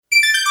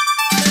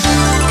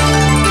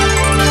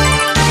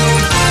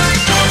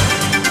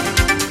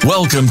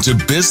Welcome to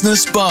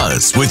Business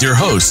Buzz with your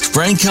host,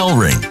 Frank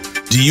Hellring.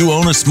 Do you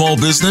own a small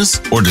business,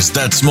 or does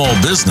that small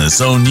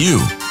business own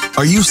you?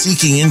 Are you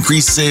seeking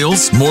increased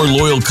sales, more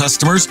loyal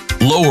customers,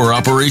 lower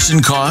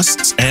operation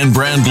costs, and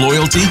brand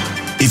loyalty?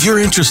 If you're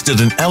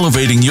interested in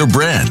elevating your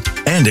brand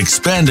and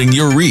expanding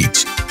your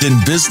reach,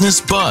 then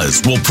Business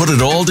Buzz will put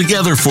it all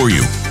together for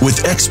you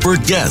with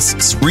expert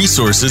guests,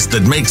 resources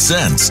that make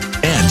sense,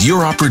 and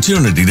your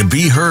opportunity to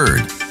be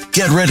heard.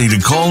 Get ready to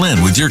call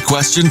in with your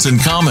questions and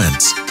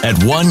comments at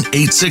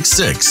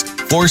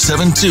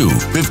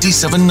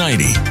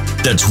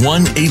 1-866-472-5790. That's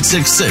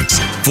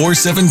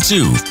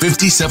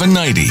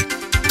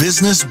 1-866-472-5790.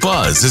 Business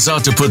Buzz is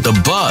out to put the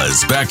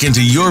buzz back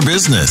into your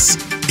business.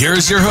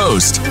 Here's your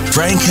host,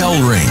 Frank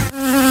Hellring.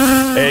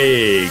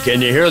 Hey,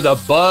 can you hear the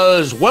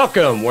buzz?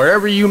 Welcome,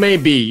 wherever you may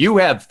be. You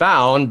have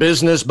found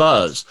Business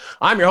Buzz.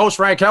 I'm your host,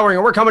 Frank Hellring,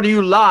 and we're coming to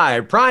you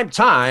live, prime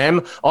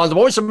time, on the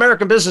Voice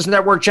America Business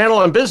Network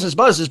channel. And Business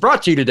Buzz is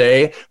brought to you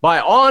today by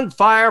On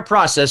Fire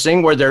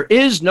Processing, where there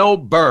is no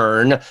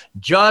burn,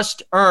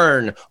 just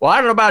earn. Well, I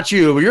don't know about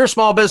you, but you're a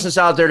small business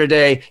out there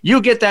today.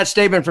 You get that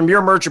statement from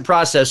your merchant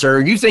processor,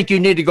 and you think you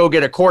need to go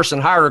get a course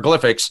in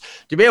hieroglyphics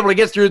to be able to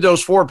get through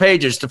those 4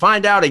 pages to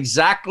find out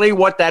exactly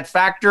what that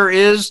factor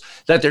is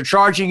that they're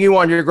charging you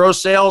on your gross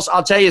sales.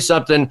 I'll tell you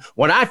something.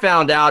 When I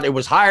found out, it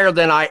was higher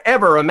than I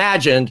ever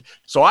imagined.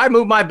 So I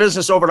moved my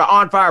business over to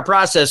On Fire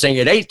Processing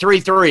at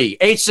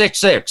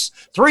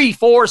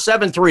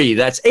 833-866-3473.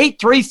 That's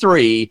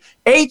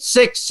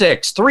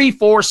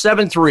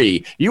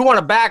 833-866-3473. You want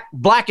to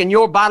blacken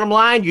your bottom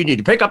line? You need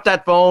to pick up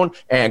that phone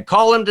and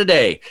call them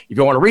today. If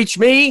you want to reach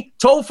me,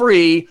 toll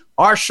free.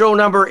 Our show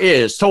number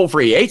is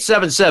toll-free,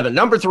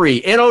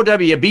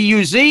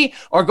 877-3-NOWBUZ,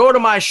 or go to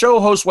my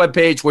show host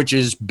webpage, which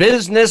is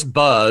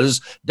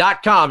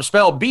businessbuzz.com,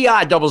 spelled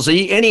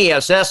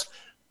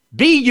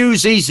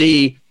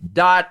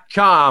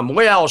BIZZNESSBUZZ.com.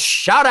 Well,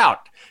 shout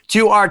out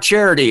to our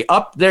charity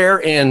up there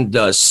in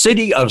the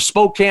city of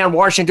Spokane,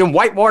 Washington,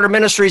 Whitewater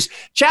Ministries,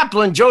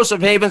 Chaplain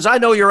Joseph Havens. I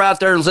know you're out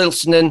there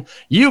listening.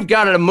 You've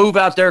got a move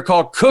out there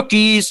called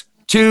Cookies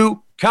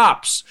to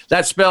Cops.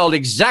 That's spelled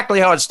exactly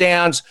how it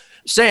sounds,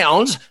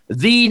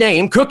 the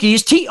name,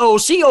 Cookies,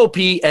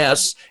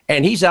 TOCOPS,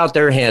 and he's out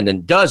there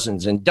handing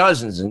dozens and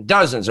dozens and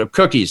dozens of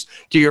cookies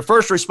to your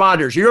first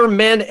responders, your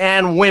men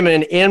and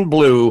women in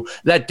blue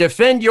that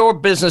defend your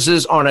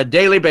businesses on a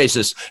daily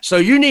basis. So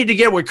you need to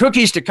get with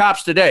Cookies to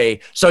Cops today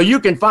so you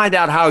can find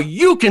out how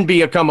you can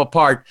become a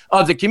part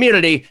of the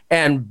community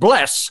and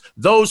bless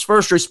those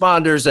first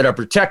responders that are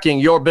protecting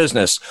your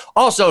business.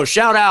 Also,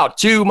 shout out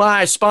to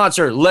my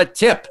sponsor,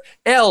 Letip,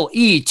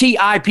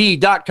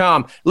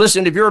 LETIP.com.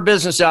 Listen, if you're a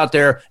business out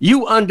there,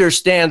 you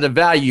understand the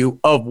value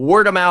of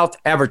word-of-mouth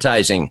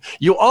advertising.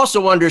 You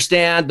also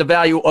understand the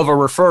value of a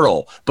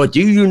referral. But do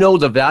you know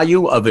the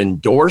value of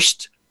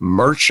endorsed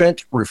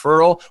merchant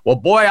referral? Well,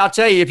 boy, I'll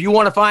tell you, if you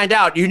want to find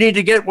out, you need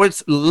to get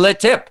with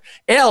Letip,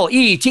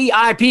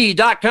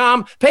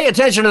 LETIP.com. Pay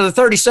attention to the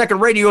 30-second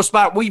radio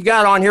spot we've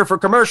got on here for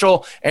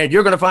commercial, and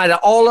you're going to find out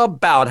all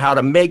about how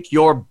to make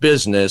your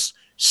business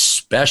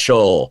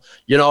special.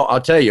 You know,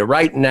 I'll tell you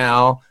right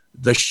now,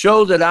 the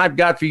show that I've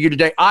got for you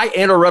today, I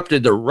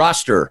interrupted the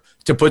roster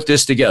to put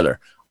this together.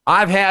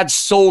 I've had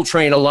Soul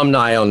Train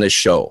alumni on this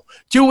show.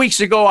 2 weeks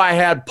ago, I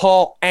had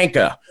Paul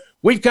Anka.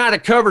 We've kind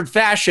of covered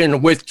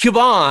fashion with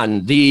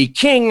Kevon, the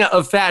king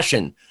of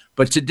fashion.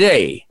 But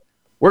today,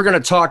 we're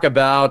going to talk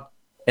about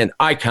an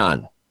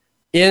icon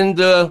in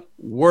the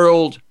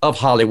world of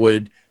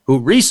Hollywood who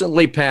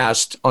recently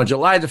passed on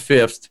July the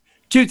 5th,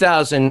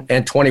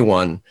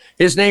 2021.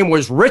 His name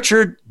was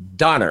Richard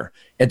Donner.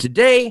 And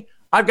today,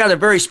 I've got a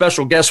very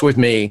special guest with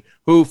me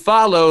who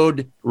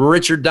followed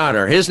Richard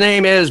Donner. His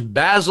name is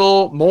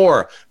Basil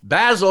Moore.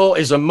 Basil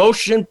is a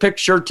motion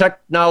picture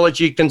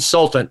technology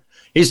consultant.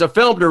 He's a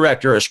film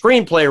director, a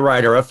screenplay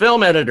writer, a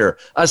film editor,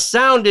 a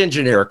sound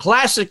engineer,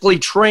 classically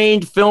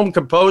trained film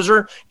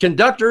composer,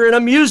 conductor, and a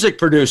music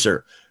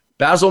producer.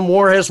 Basil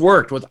Moore has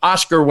worked with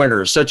Oscar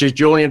winners such as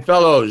Julian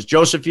Fellows,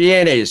 Joseph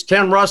Fiennes,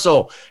 Ken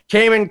Russell,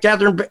 Catherine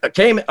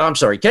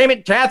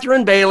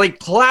Bailey,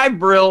 Clive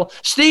Brill,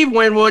 Steve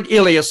Winwood,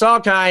 Ilya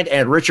Salkind,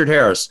 and Richard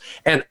Harris.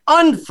 An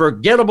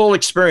unforgettable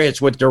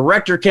experience with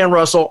director Ken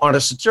Russell on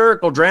a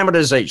satirical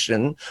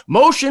dramatization,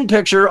 motion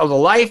picture of the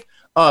life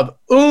of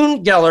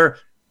Owen Geller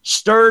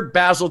stirred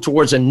Basil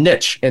towards a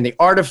niche in the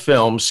art of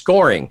film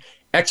scoring.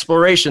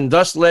 Exploration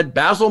thus led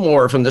Basil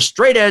Moore from the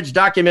straight-edge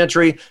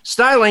documentary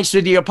stylings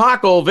to the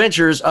epochal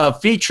ventures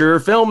of feature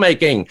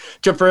filmmaking.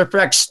 To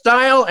perfect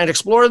style and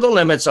explore the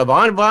limits of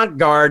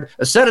avant-garde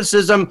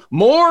aestheticism,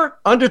 Moore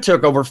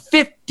undertook over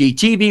 50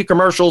 TV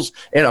commercials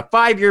in a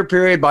 5-year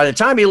period. By the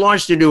time he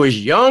launched into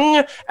his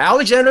young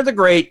Alexander the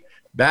Great,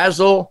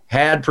 Basil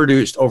had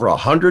produced over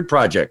 100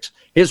 projects.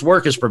 His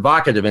work is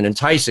provocative and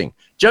enticing,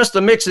 just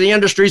the mix of the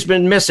industry's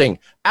been missing.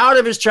 Out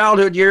of his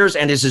childhood years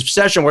and his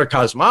obsession with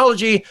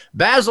cosmology,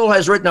 Basil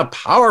has written a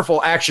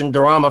powerful action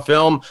drama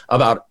film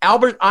about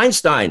Albert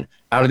Einstein.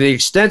 Out of the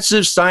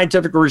extensive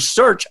scientific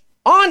research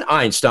on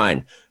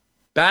Einstein,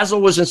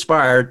 Basil was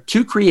inspired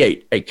to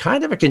create a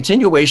kind of a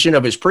continuation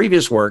of his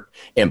previous work,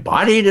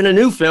 embodied in a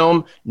new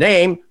film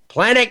named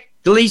Planet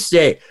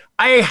Glisse,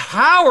 a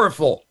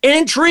powerful,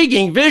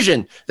 intriguing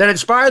vision that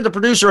inspired the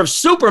producer of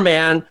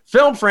Superman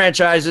film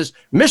franchises,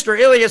 Mr.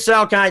 Ilya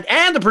Salkind,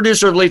 and the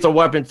producer of Lethal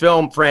Weapon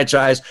film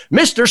franchise,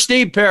 Mr.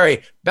 Steve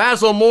Perry.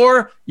 Basil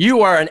Moore, you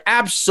are an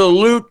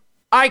absolute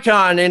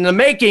icon in the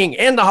making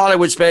in the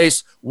Hollywood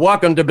space.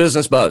 Welcome to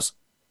Business Buzz.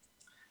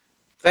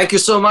 Thank you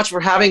so much for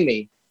having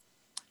me.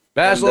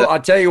 Basil, I'll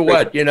tell you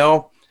what,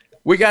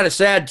 we got a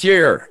sad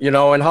tear, in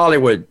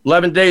Hollywood.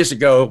 11 days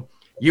ago,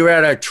 you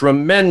had a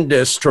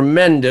tremendous,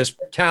 tremendous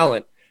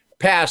talent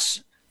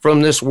pass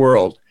from this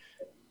world.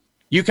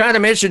 You kind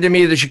of mentioned to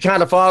me that you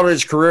kind of followed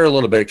his career a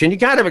little bit. Can you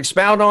kind of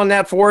expound on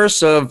that for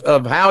us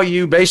of how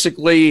you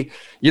basically,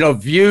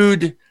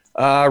 viewed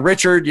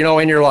Richard,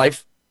 in your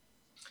life?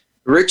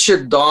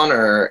 Richard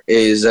Donner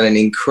is an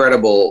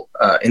incredible,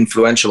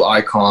 influential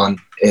icon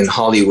in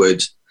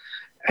Hollywood.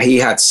 He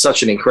had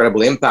such an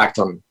incredible impact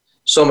on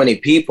so many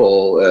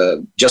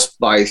people just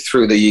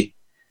through the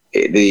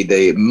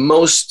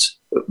most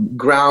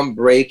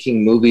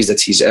groundbreaking movies that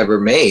he's ever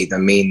made. I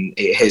mean,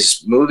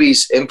 his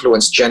movies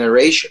influenced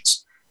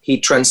generations. He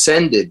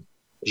transcended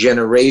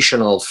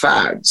generational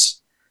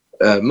fads.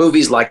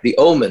 Movies like The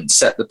Omen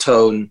set the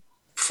tone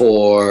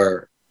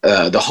for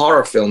the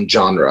horror film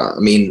genre. I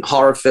mean,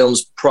 horror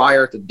films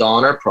prior to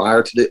Donner,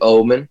 prior to The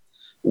Omen,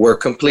 were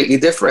completely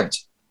different.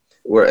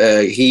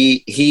 Where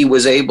he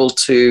was able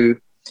to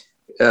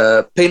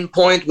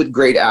pinpoint with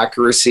great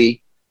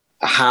accuracy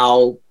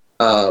how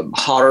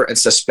horror and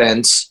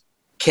suspense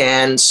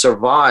can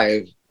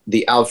survive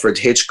the Alfred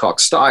Hitchcock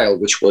style,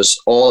 which was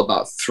all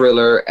about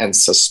thriller and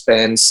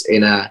suspense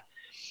in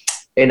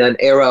an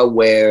era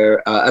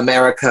where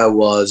America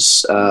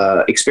was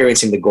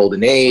experiencing the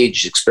golden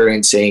age,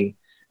 experiencing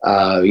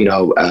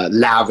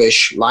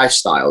lavish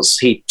lifestyles.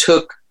 He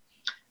took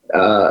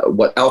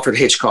what Alfred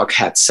Hitchcock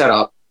had set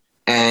up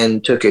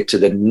and took it to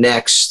the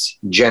next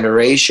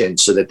generation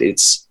so that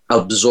it's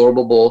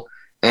absorbable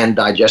and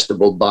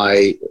digestible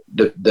by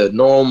the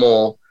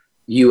normal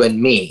you and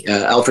me.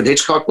 Alfred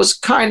Hitchcock was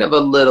kind of a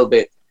little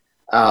bit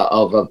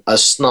of a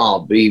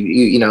snob.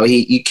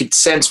 He could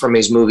sense from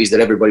his movies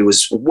that everybody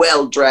was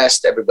well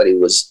dressed. Everybody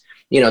was,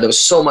 there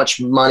was so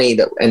much money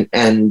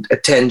and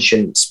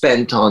attention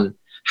spent on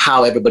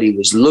how everybody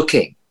was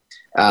looking.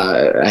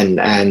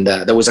 And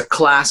there was a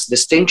class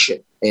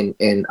distinction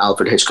in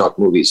Alfred Hitchcock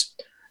movies.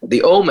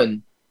 The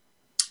Omen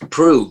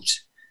proved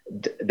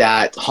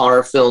that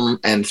horror film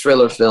and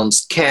thriller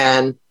films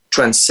can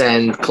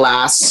transcend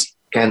class,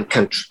 can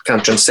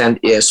transcend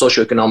a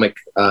socioeconomic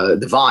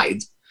divide,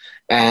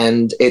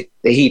 and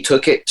he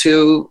took it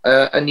to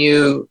a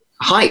new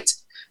height.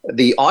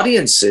 The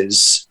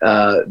audiences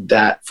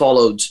that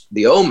followed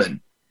The Omen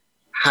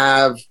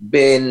have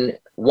been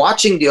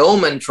watching The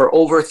Omen for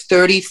over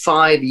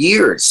 35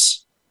 years.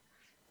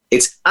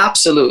 It's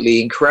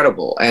absolutely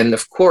incredible. And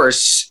of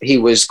course, he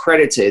was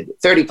credited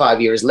 35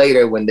 years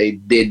later when they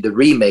did the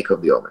remake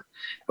of The Omen.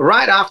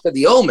 Right after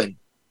The Omen,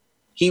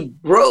 he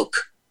broke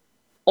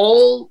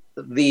all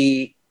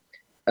the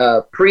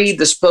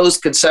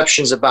predisposed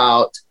conceptions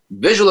about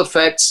visual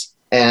effects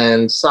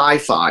and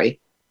sci-fi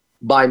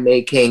by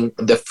making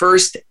the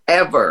first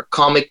ever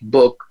comic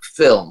book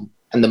film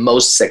and the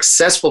most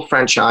successful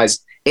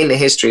franchise in the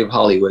history of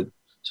Hollywood,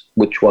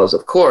 which was,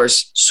 of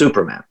course,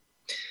 Superman.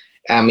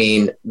 I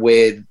mean,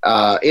 with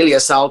Ilya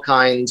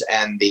Salkind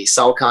and the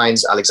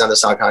Salkinds, Alexander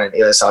Salkind and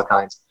Ilya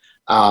Salkind,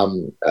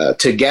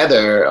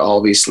 together,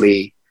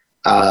 obviously,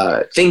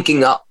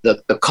 thinking up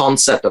the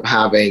concept of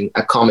having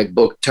a comic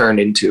book turned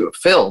into a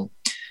film,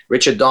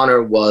 Richard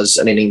Donner was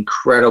an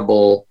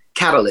incredible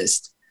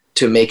catalyst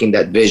to making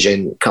that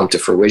vision come to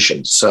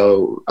fruition.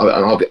 So I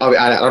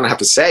don't have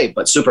to say,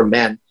 but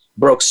Superman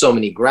broke so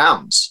many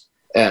grounds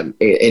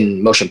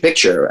in motion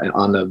picture and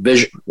on the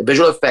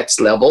visual effects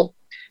level,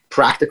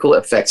 practical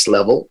effects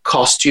level,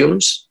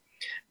 costumes,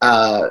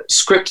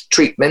 script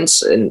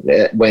treatments, and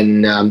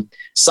when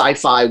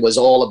sci-fi was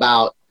all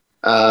about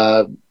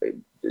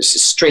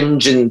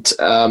stringent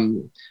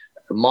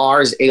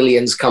Mars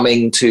aliens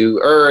coming to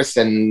Earth,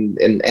 and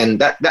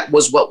that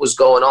was what was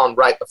going on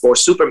right before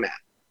Superman.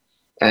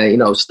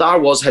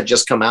 Star Wars had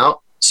just come out,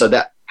 so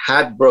that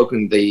had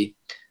broken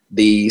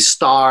the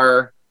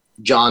star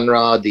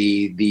genre,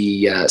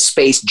 the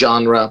space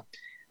genre,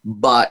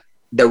 but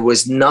there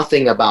was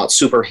nothing about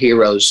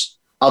superheroes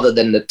other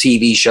than the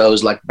TV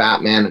shows like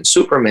Batman and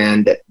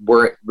Superman that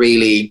weren't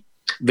really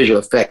visual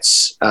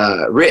effects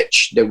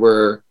rich. They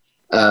were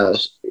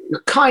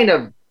kind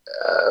of,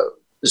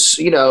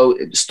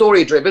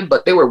 story driven,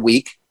 but they were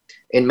weak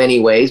in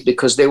many ways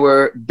because they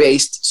were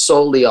based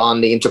solely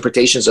on the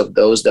interpretations of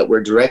those that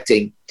were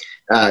directing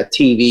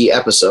TV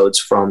episodes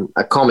from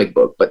a comic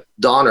book. But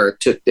Donner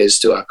took this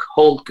to a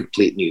whole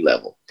complete new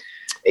level.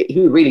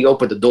 He really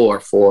opened the door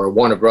for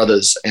Warner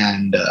Brothers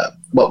and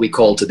what we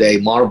call today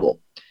Marvel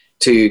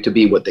to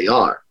be what they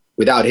are.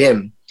 Without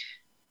him,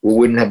 we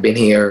wouldn't have been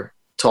here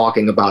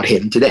talking about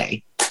him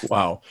today.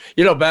 Wow.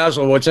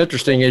 Basil, what's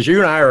interesting is you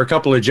and I are a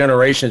couple of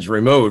generations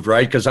removed,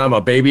 right? Because I'm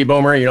a baby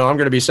boomer. I'm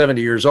going to be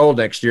 70 years old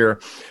next year.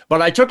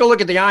 But I took a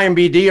look at the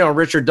IMDb on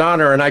Richard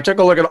Donner, and I took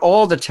a look at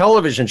all the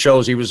television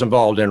shows he was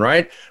involved in,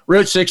 right?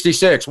 Route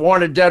 66,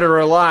 Wanted Dead or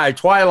Alive,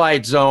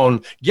 Twilight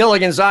Zone,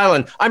 Gilligan's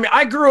Island. I mean,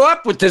 I grew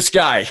up with this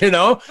guy,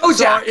 Oh,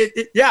 so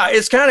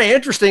it's kind of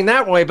interesting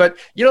that way. But,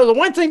 the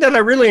one thing that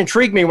really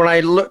intrigued me when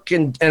I look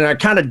and I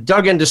kind of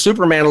dug into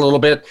Superman a little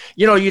bit,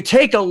 you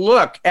take a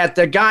look at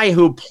the guy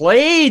who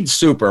played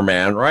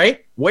Superman,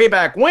 right? Way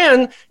back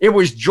when, it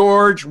was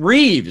George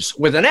Reeves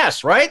with an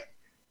S, right?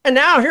 And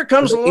now here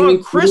comes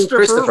along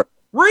Christopher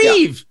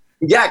Reeve.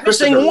 Yeah,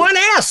 missing one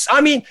S.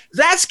 I mean,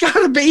 that's got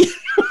to be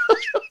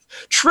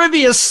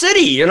Trivia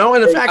City, and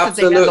the fact that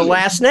they had the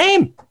last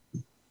name.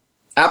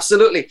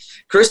 Absolutely.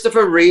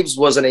 Christopher Reeves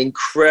was an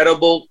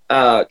incredible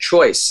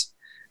choice.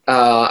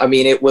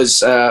 It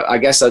was, I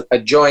guess, a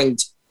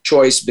joint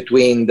choice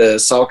between the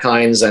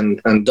Salkinds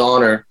and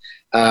Donner.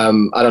 I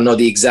don't know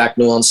the exact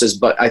nuances,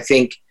 but I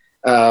think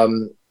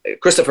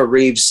Christopher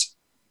Reeves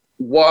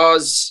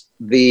was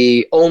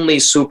the only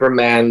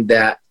Superman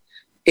that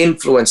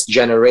influenced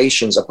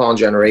generations upon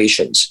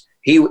generations.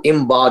 He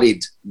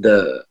embodied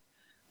the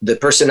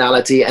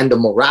personality and the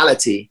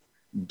morality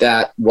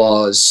that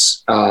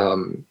was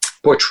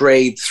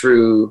portrayed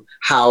through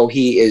how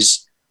he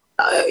is,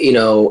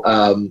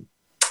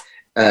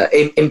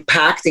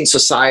 impacting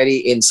society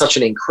in such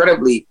an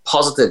incredibly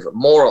positive,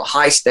 moral,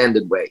 high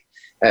standard way.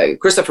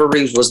 Christopher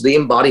Reeves was the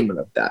embodiment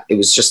of that. It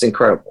was just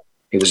incredible.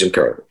 He was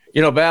incredible.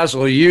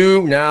 Basil,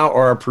 you now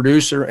are a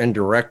producer and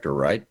director,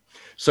 right?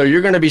 So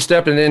you're going to be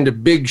stepping into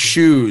big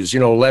shoes,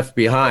 left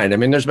behind. I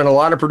mean, there's been a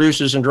lot of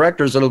producers and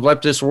directors that have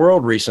left this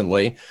world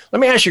recently. Let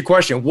me ask you a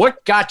question.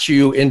 What got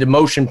you into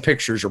motion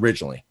pictures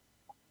originally?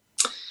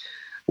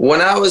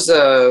 When I was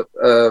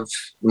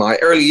my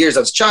early years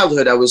of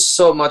childhood, I was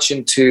so much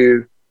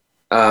into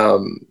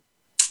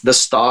the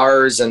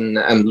stars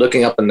and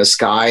looking up in the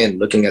sky and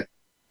looking at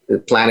the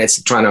planets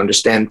and trying to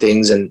understand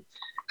things. And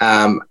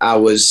I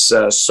was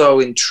so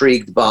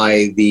intrigued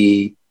by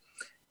the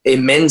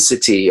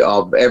immensity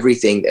of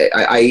everything.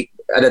 I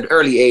at an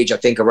early age, I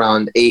think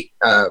around 8,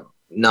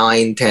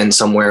 9, 10,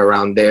 somewhere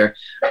around there,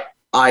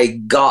 I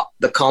got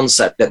the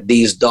concept that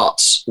these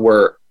dots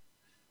were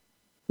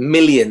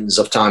millions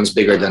of times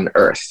bigger than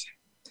Earth.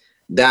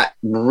 That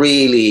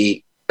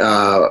really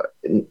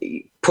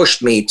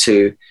pushed me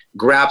to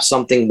grab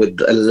something with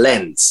a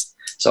lens.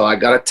 So I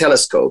got a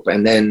telescope,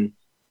 and then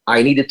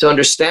I needed to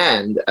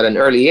understand at an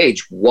early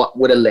age what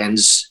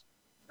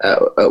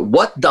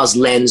does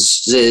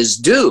lenses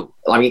do?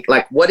 I mean,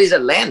 like, what is a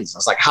lens? I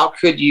was like, how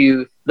could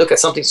you look at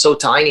something so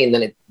tiny and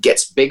then it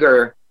gets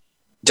bigger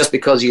just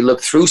because you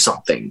look through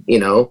something,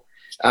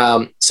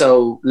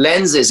 So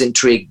lenses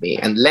intrigued me,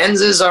 and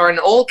lenses are in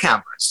all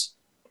cameras.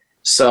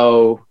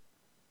 So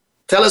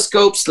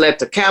telescopes led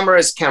to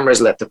cameras,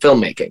 cameras led to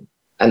filmmaking,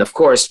 and of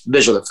course,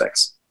 visual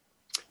effects.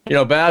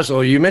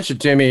 Basil, you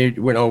mentioned to me,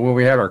 when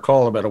we had our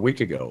call about a week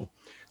ago,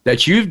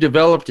 that you've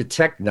developed a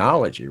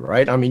technology,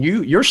 right? I mean,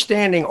 you're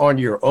standing on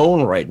your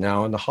own right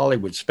now in the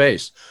Hollywood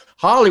space.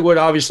 Hollywood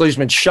obviously has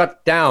been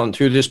shut down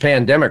through this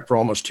pandemic for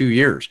almost 2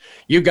 years.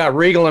 You've got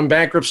Regal in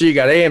bankruptcy. You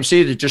got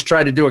AMC that just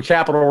tried to do a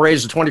capital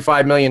raise of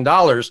 $25 million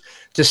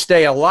to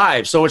stay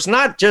alive. So it's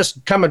not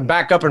just coming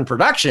back up in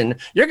production.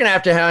 You're going to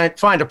have to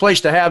find a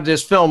place to have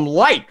this film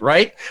light,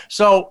 right?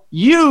 So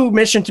you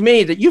mentioned to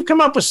me that you've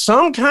come up with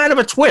some kind of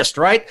a twist,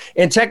 right,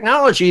 in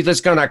technology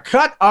that's going to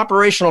cut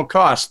operational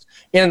costs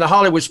in the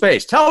Hollywood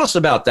space. Tell us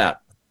about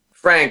that.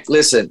 Frank,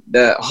 listen,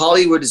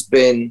 Hollywood has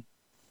been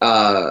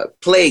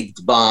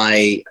plagued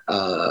by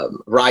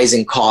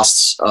rising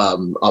costs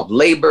of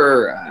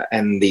labor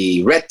and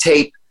the red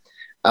tape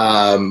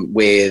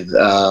with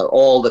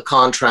all the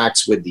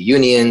contracts with the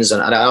unions.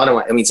 And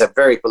it's a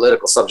very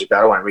political subject I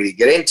don't want to really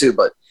get into,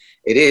 but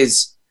it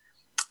is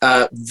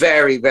a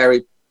very,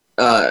 very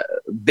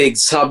big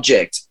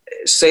subject.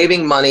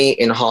 Saving money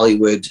in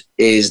Hollywood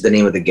is the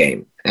name of the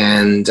game.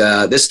 And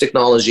this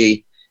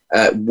technology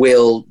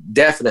will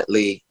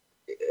definitely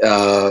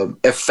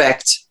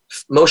affect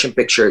motion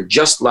picture,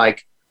 just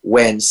like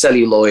when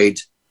celluloid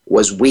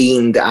was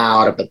weaned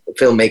out of the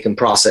filmmaking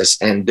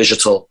process and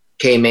digital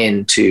came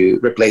in to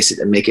replace it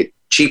and make it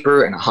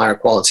cheaper and a higher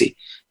quality.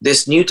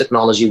 This new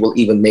technology will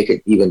even make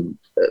it even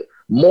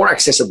more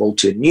accessible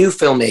to new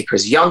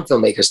filmmakers, young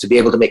filmmakers, to be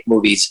able to make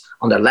movies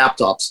on their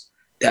laptops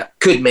that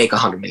could make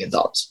 $100 million.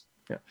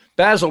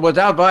 Basil,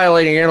 without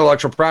violating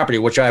intellectual property,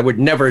 which I would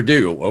never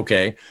do,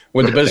 okay,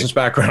 with the business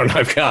background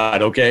I've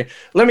got, okay,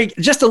 let me,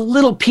 just a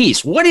little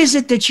piece. What is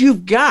it that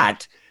you've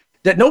got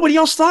that nobody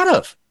else thought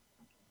of?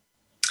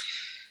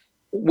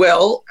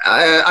 Well,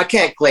 I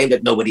can't claim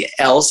that nobody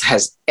else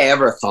has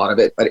ever thought of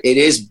it, but it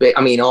is big.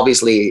 I mean,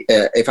 obviously,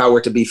 if I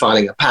were to be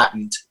filing a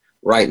patent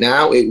right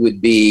now, it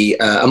would be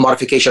a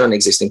modification on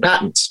existing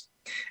patents.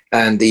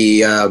 And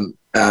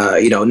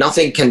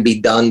nothing can be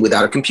done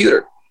without a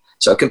computer.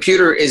 So a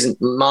computer isn't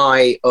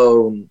my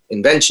own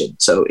invention.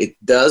 So it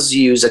does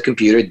use a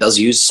computer. It does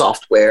use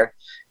software.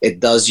 It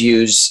does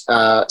use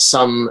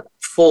some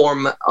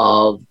form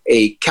of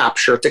a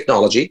capture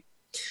technology.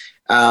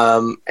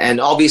 And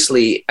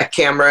obviously, a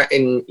camera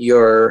in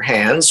your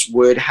hands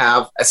would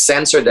have a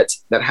sensor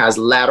that has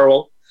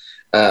lateral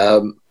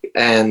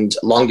and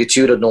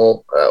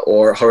longitudinal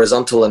or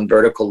horizontal and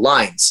vertical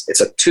lines. It's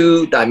a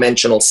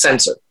 2-dimensional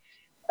sensor.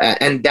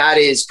 And that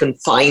is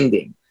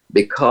confining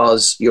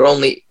because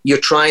you're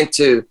trying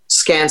to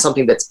scan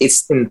something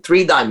it's in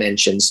 3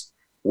 dimensions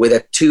with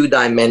a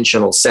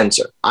 2-dimensional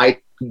sensor. I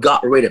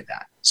got rid of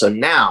that. So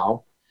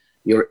now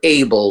you're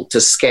able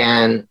to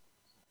scan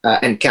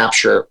and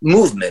capture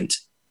movement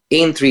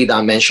in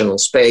 3-dimensional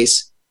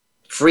space,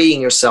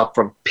 freeing yourself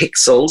from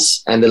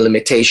pixels and the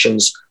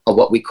limitations of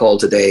what we call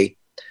today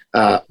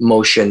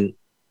motion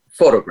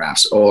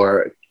photographs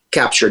or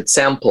captured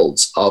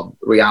samples of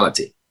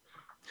reality.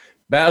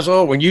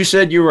 Basil, when you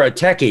said you were a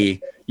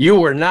techie, you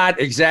were not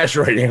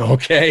exaggerating,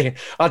 okay?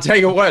 I'll tell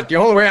you what, the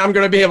only way I'm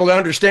going to be able to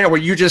understand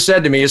what you just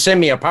said to me is send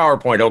me a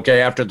PowerPoint,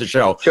 okay, after the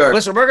show. Sure.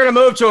 Listen, we're going to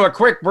move to a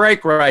quick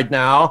break right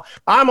now.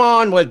 I'm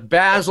on with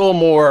Basil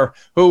Moore,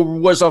 who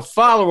was a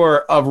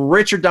follower of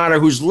Richard Donner,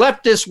 who's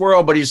left this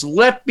world, but he's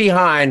left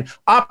behind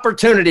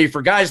opportunity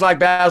for guys like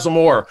Basil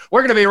Moore.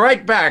 We're going to be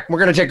right back. We're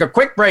going to take a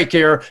quick break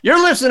here.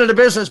 You're listening to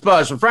Business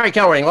Buzz with Frank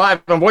Kellering,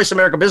 live on Voice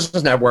America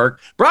Business Network,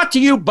 brought to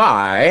you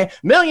by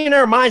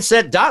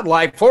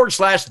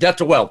MillionaireMindset.life/debt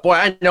to wealth. Boy,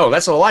 I know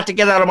that's a lot to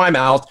get out of my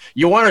mouth.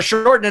 You want to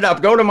shorten it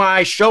up, go to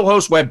my show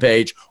host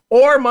webpage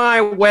or my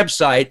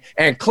website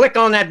and click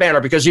on that banner,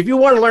 because if you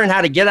want to learn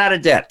how to get out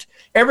of debt,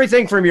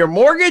 everything from your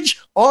mortgage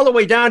all the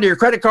way down to your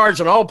credit cards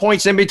and all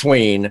points in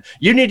between,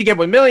 you need to get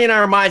with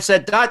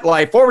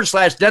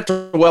MillionaireMindset.life/debt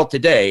to wealth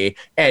today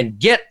and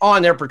get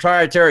on their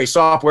proprietary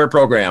software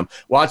program.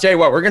 Well, I'll tell you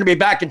what, we're going to be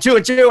back in 2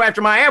 and 2 after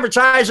my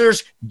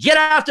advertisers get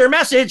out their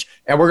message,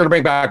 and we're going to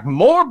bring back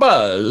more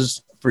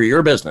buzz for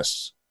your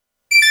business.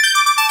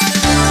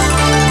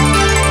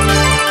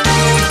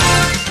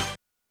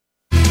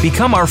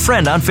 Become our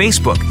friend on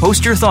Facebook.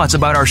 Post your thoughts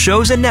about our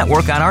shows and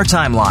network on our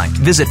timeline.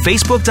 Visit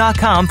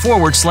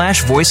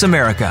Facebook.com/Voice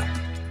America.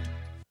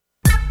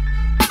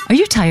 Are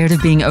you tired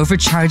of being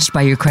overcharged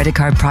by your credit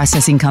card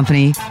processing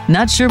company?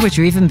 Not sure what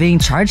you're even being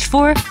charged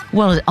for?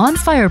 Well, at On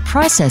Fire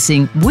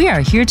Processing, we are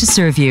here to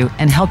serve you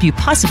and help you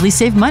possibly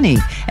save money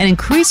and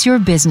increase your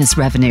business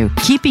revenue,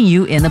 keeping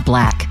you in the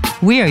black.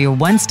 We are your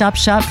one-stop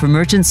shop for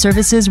merchant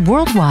services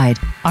worldwide.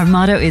 Our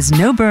motto is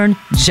no burn,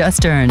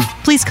 just earn.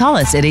 Please call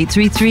us at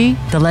 833,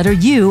 the letter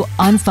U,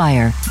 on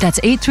fire. That's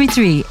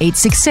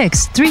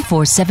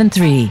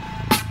 833-866-3473.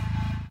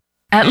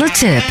 At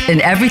LaTip, in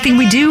everything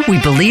we do, we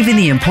believe in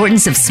the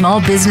importance of small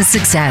business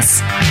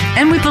success.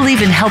 And we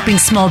believe in helping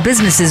small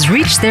businesses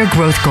reach their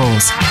growth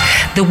goals.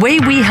 The way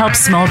we help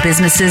small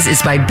businesses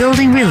is by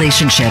building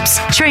relationships,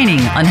 training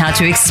on how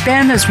to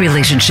expand those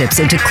relationships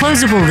into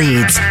closable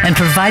leads, and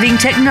providing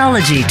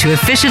technology to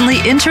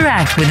efficiently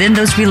interact within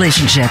those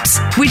relationships.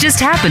 We just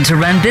happen to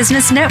run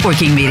business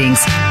networking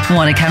meetings.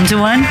 Want to come to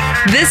one?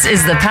 This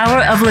is the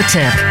power of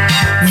LaTip.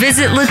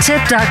 Visit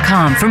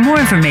latip.com for more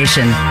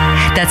information.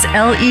 That's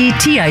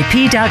LETIP.com.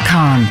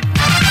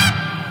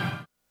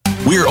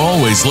 We're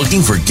always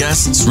looking for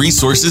guests,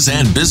 resources,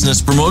 and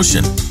business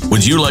promotion.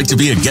 Would you like to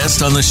be a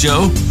guest on the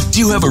show? Do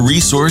you have a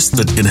resource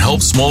that can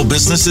help small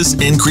businesses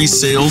increase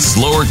sales,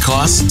 lower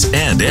costs,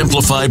 and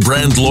amplify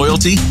brand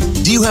loyalty?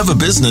 Do you have a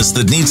business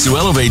that needs to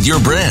elevate your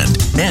brand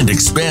and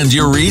expand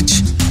your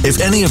reach? If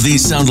any of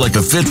these sound like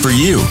a fit for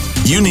you,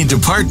 you need to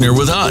partner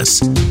with us.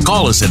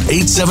 Call us at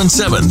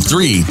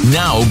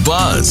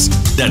 877-3-NOW-BUZZ.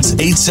 That's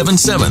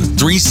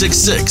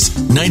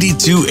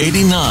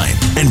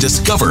 877-366-9289 and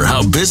discover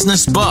how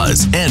Business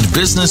Buzz and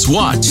Business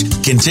Watch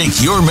can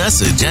take your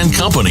message and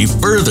company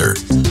further.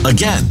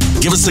 Again,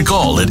 give us a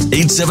call at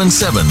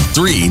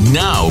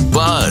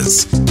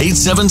 877-3-NOW-BUZZ.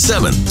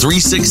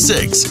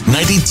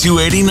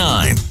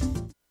 877-366-9289.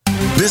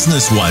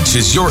 Business Watch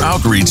is your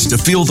outreach to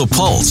feel the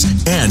pulse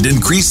and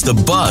increase the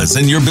buzz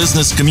in your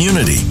business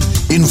community.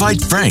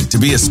 Invite Frank to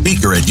be a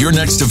speaker at your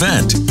next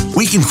event.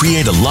 We can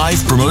create a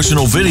live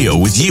promotional video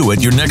with you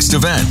at your next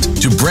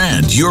event to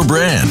brand your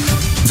brand.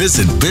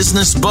 Visit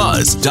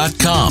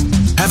businessbuzz.com.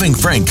 Having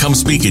Frank come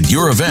speak at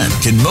your event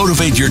can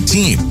motivate your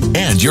team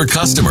and your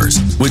customers,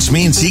 which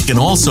means he can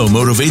also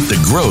motivate the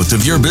growth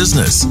of your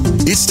business.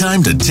 It's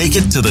time to take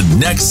it to the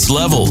next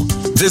level.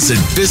 Visit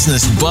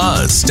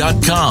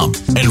businessbuzz.com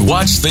and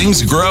watch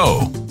things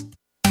grow.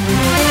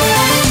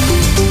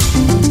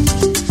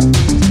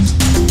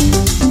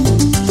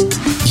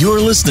 You're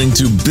listening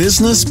to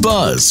Business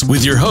Buzz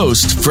with your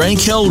host, Frank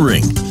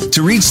Kellering.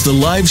 To reach the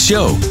live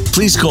show,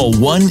 please call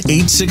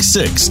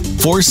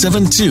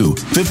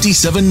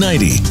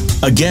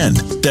 1-866-472-5790. Again,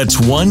 that's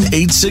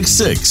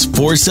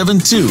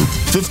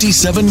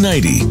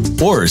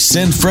 1-866-472-5790. Or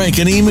send Frank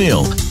an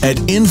email at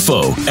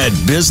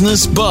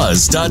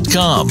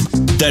info@businessbuzz.com.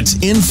 That's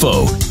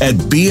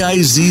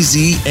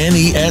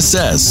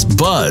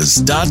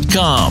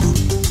info@BIZZNESS-buzz.com.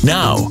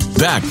 Now,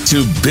 back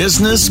to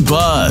Business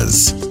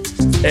Buzz.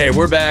 Hey,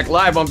 we're back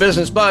live on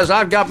Business Buzz.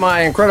 I've got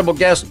my incredible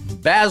guest,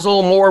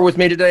 Basil Moore with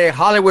me today,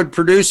 Hollywood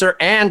producer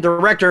and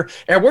director.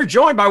 And we're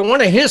joined by one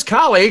of his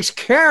colleagues,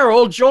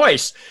 Carol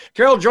Joyce.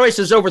 Carol Joyce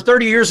has over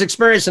 30 years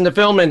experience in the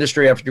film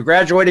industry. After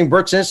graduating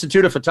Brooks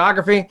Institute of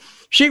Photography,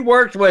 she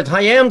worked with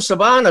Hayam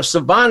Saban of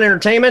Saban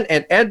Entertainment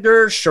and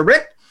Edgar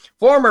Sharik,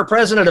 former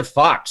president of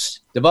Fox,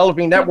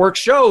 developing network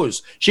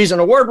shows. She's an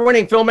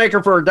award-winning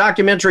filmmaker for her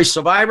documentary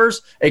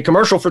Survivors, a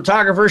commercial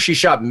photographer. She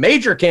shot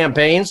major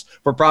campaigns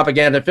for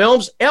propaganda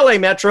films, LA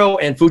Metro,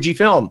 and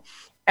Fujifilm.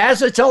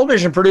 As a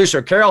television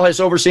producer, Carol has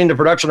overseen the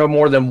production of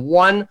more than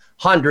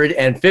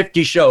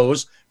 150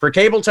 shows for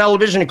cable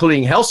television,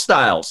 including Health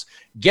Styles.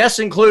 Guests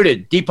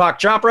included Deepak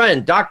Chopra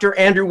and Dr.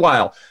 Andrew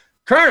Weil.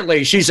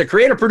 Currently, she's a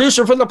creative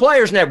producer for the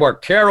Players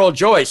Network. Carol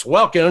Joyce,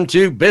 welcome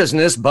to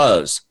Business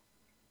Buzz.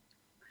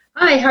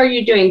 Hi, how are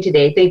you doing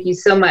today? Thank you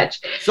so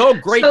much. So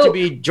great to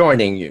be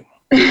joining you.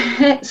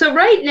 So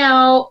right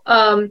now,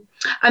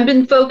 I've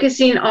been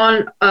focusing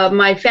on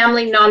my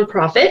family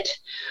nonprofit,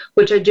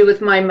 which I do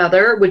with my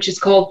mother, which is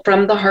called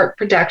From the Heart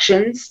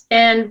Productions.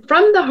 And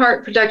From the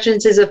Heart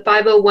Productions is a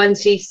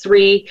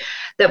 501c3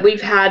 that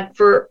we've had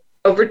for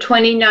over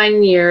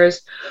 29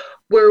 years,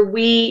 where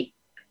we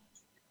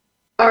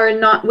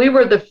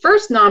were the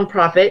first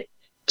nonprofit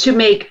to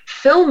make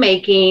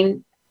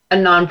filmmaking a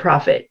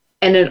nonprofit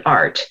and an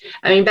art.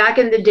 I mean, back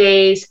in the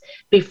days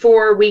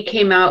before we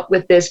came out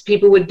with this,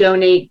 people would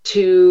donate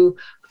to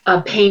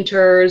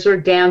painters or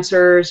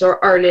dancers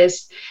or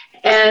artists.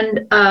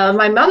 And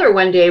my mother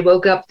one day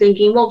woke up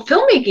thinking, well,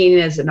 filmmaking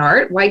is an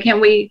art. Why can't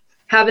we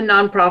have a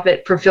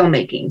nonprofit for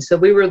filmmaking? So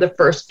we were the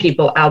first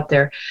people out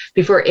there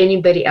before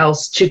anybody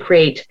else to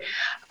create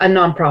a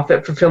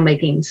nonprofit for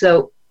filmmaking.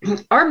 So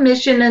our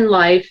mission in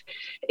life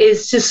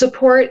is to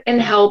support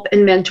and help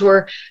and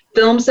mentor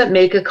films that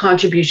make a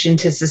contribution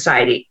to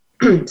society.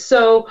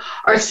 So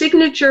our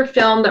signature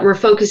film that we're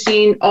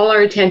focusing all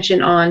our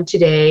attention on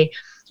today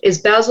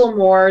is Basil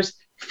Moore's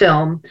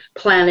film,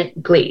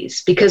 Planet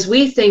Glees, because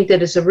we think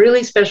that it's a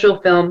really special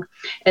film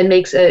and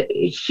makes a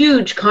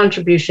huge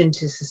contribution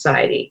to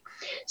society.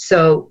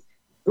 So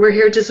we're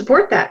here to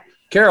support that.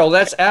 Carol,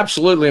 that's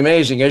absolutely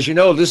amazing. As you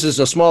know, this is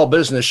a small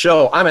business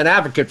show. I'm an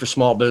advocate for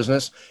small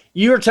business.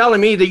 You're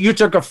telling me that you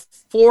took a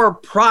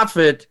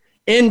for-profit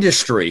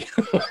industry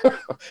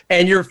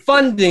and you're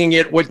funding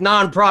it with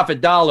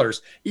nonprofit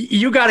dollars.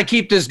 You got to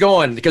keep this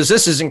going because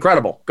this is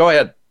incredible. Go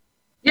ahead.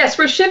 Yes,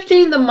 we're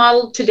shifting the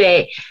model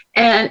today,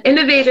 and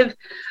innovative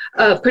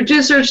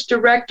producers,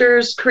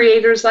 directors,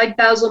 creators like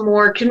Basil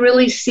Moore can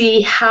really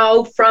see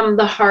how From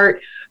the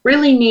Heart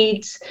really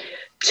needs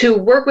to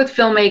work with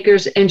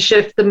filmmakers and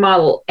shift the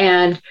model.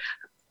 And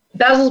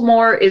Basil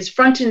Moore is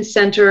front and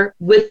center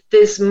with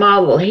this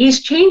model.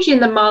 He's changing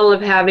the model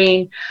of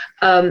having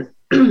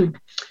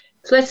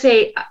so let's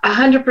say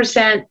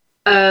 100%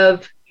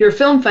 of your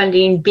film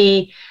funding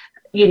be,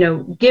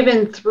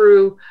 given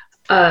through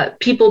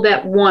people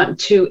that want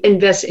to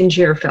invest into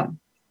your film.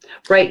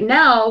 Right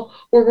now,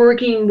 we're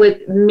working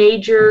with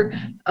major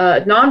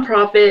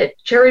nonprofit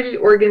charity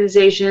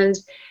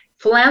organizations,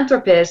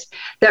 philanthropists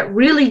that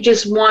really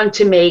just want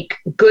to make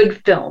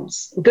good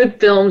films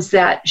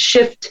that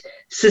shift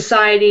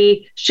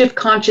society, shift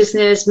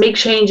consciousness, make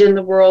change in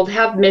the world,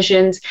 have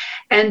missions,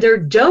 and they're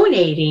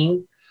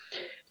donating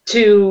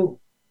to,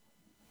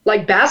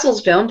 like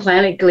Basil's film,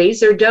 Planet Glees,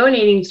 they're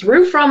donating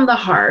through From the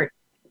Heart,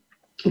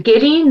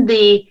 getting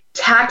the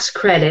tax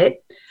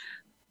credit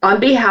on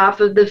behalf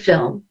of the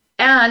film,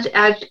 and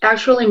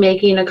actually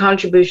making a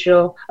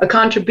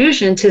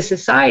contribution to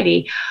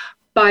society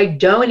by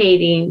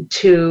donating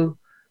to,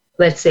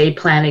 let's say,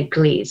 Planet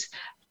Glees.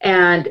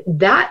 And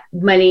that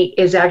money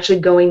is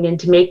actually going in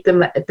to make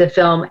the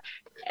film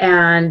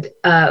and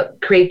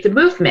create the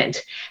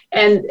movement.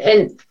 And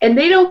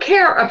they don't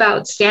care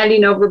about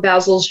standing over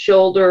Basil's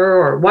shoulder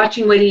or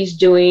watching what he's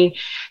doing.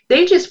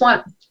 They just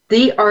want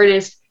the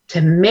artist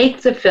to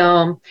make the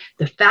film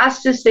the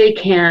fastest they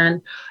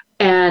can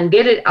and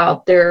get it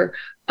out there.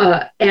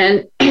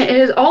 And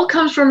it all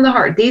comes from the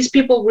heart. These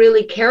people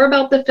really care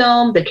about the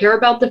film. They care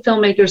about the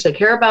filmmakers. They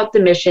care about the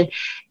mission.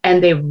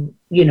 And they,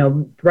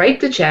 write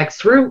the checks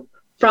through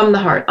From the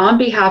Heart on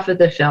behalf of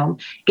the film,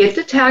 get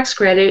the tax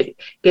credit,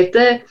 get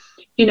the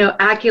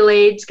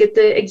accolades, get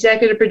the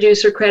executive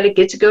producer credit,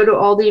 get to go to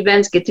all the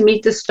events, get to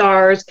meet the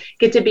stars,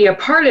 get to be a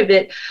part of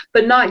it,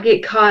 but not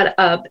get caught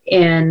up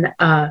in,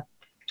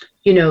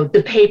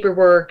 the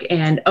paperwork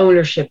and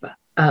ownership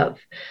of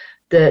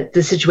the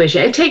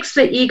situation. It takes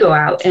the ego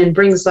out and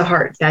brings the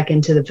heart back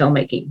into the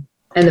filmmaking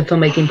and the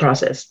filmmaking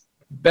process.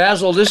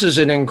 Basil, this is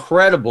an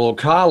incredible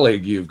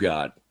colleague you've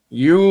got.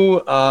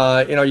 You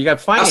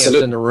got finance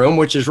Absolutely. in the room,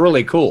 which is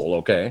really cool.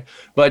 Okay.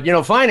 But,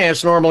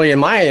 finance normally, in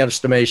my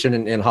estimation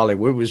in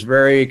Hollywood, was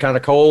very kind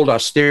of cold,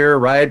 austere,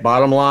 right?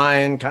 Bottom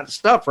line kind of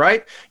stuff,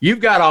 right? You've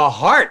got a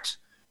heart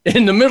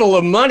in the middle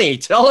of money.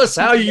 Tell us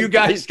how you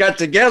guys got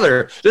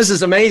together. This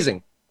is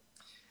amazing.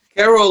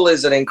 Carol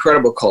is an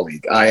incredible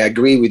colleague. I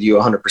agree with you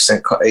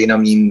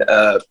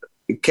 100%.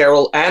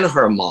 Carol and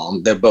her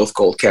mom, they're both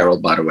called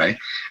Carol, by the way,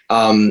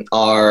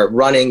 are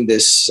running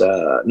this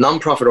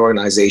nonprofit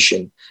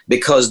organization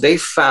because they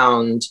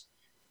found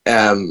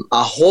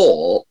a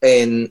hole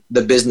in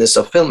the business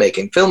of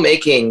filmmaking.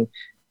 Filmmaking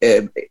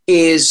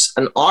is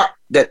an art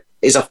that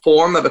is a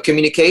form of a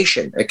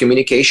communication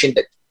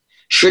that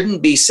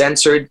shouldn't be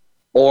censored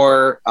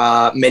or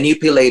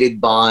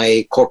manipulated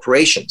by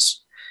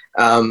corporations.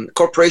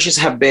 Corporations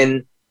have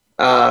been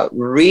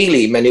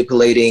really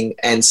manipulating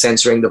and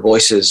censoring the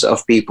voices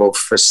of people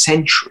for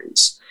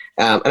centuries.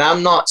 And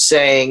I'm not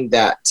saying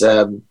that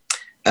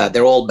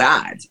they're all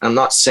bad. I'm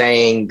not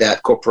saying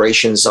that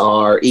corporations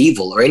are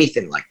evil or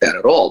anything like that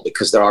at all,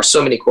 because there are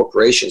so many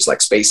corporations like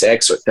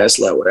SpaceX or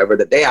Tesla or whatever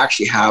that they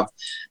actually have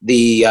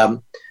the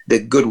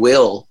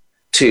goodwill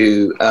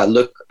to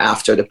look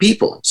after the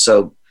people.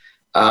 So,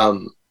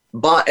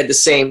 but at the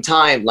same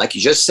time, like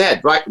you just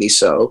said, rightly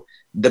so,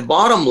 the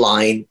bottom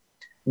line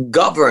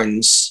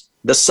governs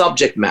the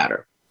subject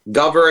matter,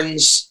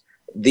 governs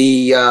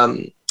the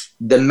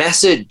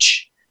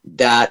message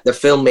that the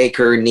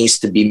filmmaker needs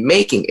to be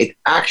making. It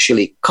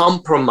actually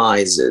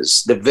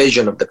compromises the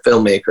vision of the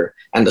filmmaker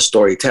and the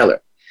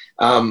storyteller.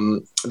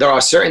 There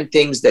are certain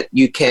things that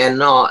you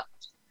cannot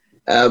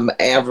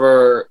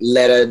ever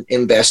let an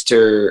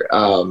investor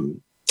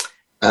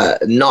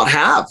not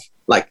have.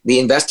 Like, the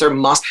investor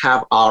must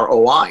have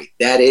ROI.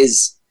 That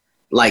is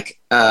like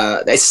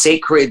a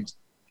sacred,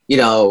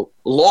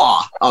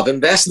 law of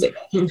investing.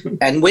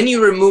 And when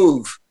you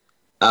remove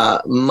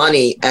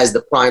money as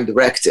the prime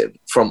directive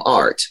from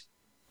art,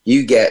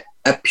 you get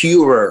a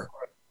purer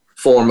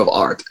form of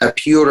art, a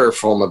purer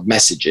form of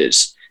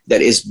messages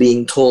that is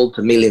being told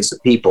to millions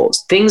of people.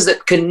 Things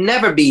that can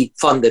never be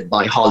funded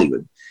by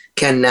Hollywood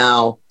can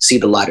now see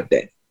the light of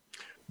day.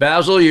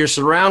 Basil, you're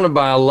surrounded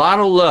by a lot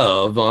of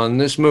love on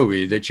this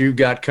movie that you've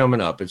got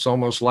coming up. It's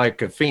almost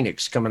like a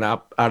phoenix coming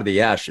up out of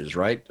the ashes,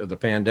 right, of the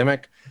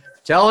pandemic.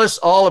 Tell us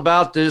all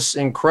about this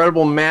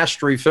incredible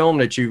mastery film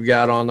that you've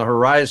got on the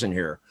horizon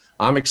here.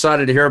 I'm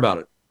excited to hear about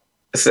it.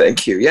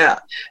 Thank you. Yeah.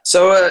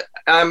 So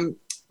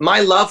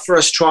my love for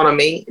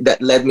astronomy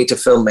that led me to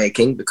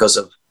filmmaking because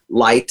of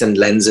light and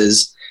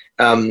lenses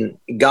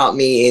got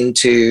me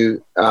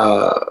into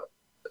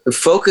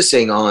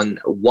focusing on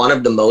one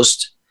of the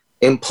most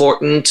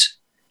important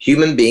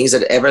human beings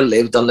that ever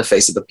lived on the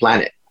face of the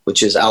planet,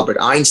 which is Albert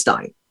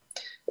Einstein,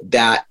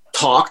 that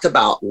talked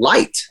about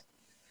light.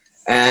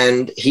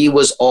 And he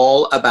was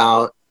all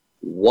about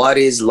what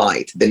is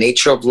light, the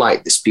nature of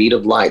light, the speed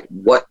of light,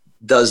 what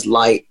does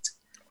light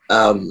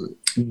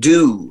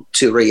do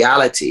to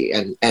reality,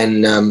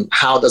 and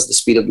how does the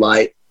speed of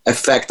light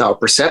affect our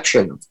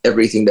perception of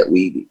everything that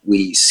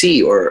we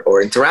see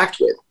or interact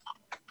with.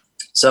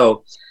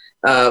 So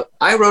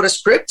I wrote a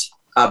script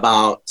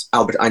about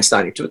Albert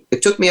Einstein.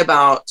 It took me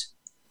about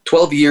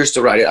 12 years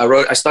to write it.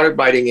 I started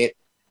writing it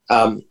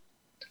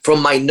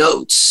from my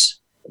notes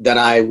that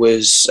I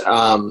was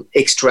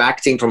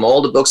extracting from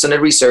all the books and the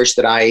research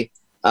that I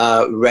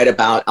read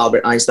about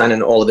Albert Einstein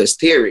and all of his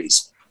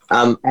theories.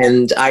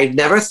 And I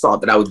never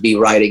thought that I would be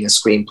writing a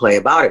screenplay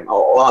about him.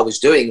 All I was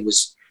doing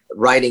was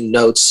writing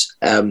notes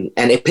and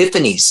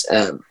epiphanies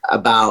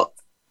about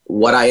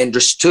what I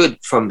understood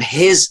from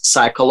his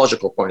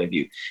psychological point of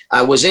view.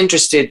 I was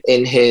interested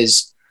in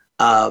his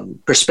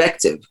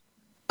perspective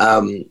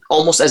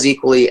almost as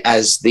equally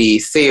as the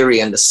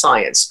theory and the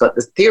science. But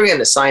the theory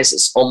and the science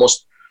is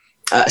almost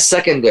a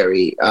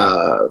secondary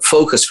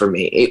focus for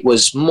me. It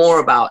was more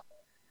about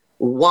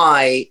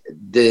why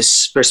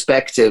this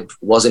perspective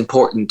was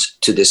important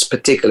to this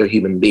particular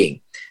human being.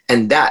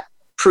 And that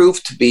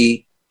proved to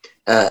be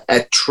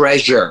a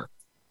treasure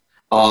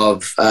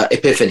of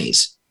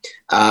epiphanies.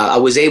 I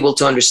was able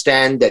to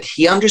understand that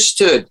he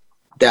understood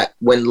that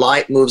when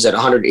light moves at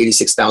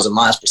 186,000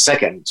 miles per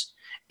second,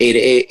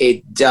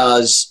 it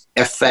does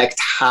affect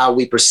how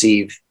we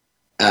perceive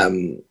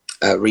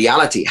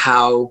reality,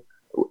 how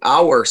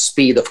our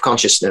speed of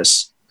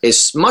consciousness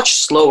is much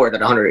slower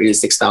than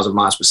 186,000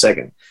 miles per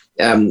second.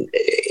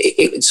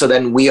 So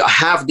then we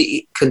have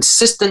the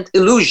consistent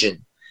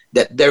illusion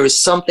that there is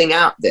something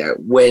out there,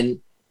 when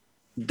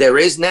there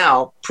is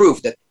now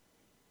proof that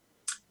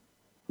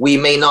we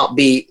may not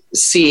be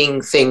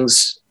seeing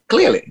things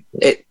clearly.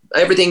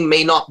 Everything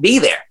may not be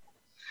there.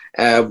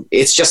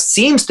 It just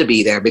seems to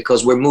be there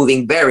because we're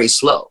moving very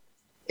slow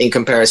in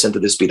comparison to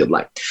the speed of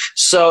light.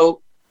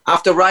 So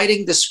after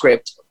writing the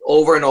script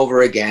over and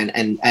over again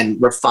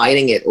and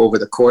refining it over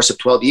the course of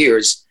 12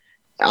 years,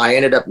 I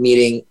ended up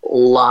meeting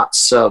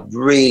lots of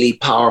really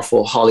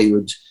powerful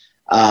Hollywood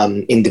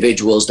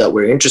individuals that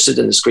were interested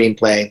in the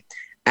screenplay.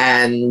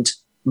 And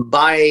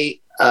by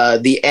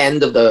the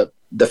end of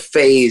the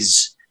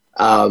phase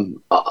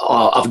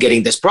of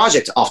getting this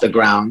project off the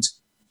ground,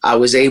 I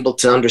was able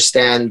to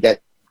understand that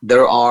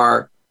there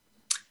are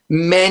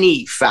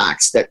many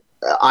facts that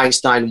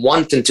Einstein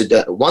wanted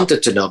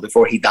to know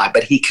before he died,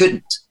 but he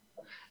couldn't.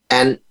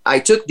 And I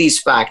took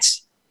these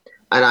facts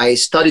and I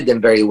studied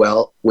them very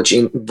well, which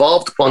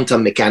involved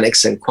quantum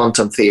mechanics and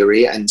quantum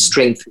theory and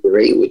string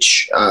theory,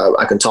 which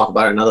I can talk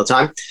about another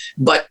time.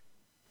 But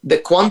the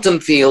quantum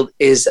field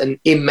is an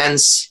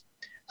immense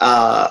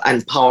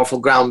and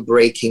powerful,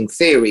 groundbreaking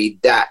theory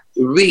that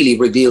really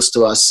reveals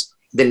to us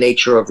the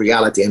nature of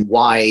reality and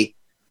why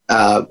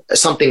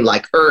something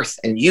like Earth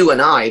and you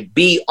and I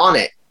be on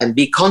it and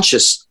be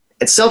conscious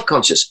and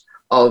self-conscious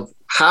of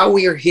how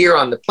we are here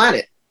on the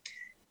planet,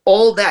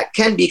 all that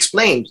can be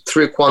explained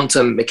through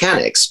quantum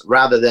mechanics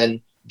rather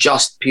than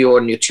just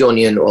pure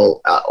Newtonian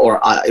or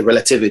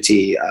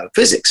relativity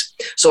physics.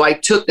 So I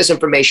took this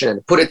information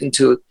and put it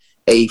into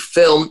a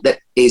film that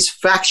is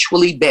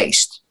factually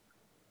based.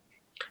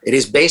 It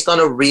is based on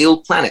a real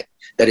planet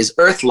that is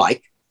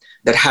Earth-like,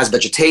 that has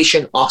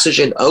vegetation,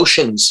 oxygen,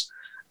 oceans,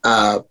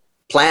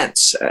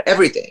 plants,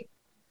 everything.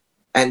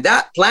 And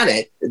that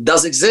planet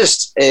does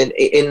exist. In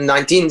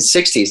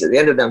 1960s, at the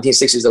end of the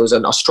 1960s, there was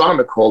an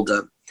astronomer called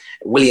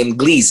William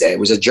Gliese. It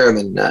was a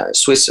German,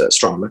 Swiss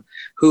astronomer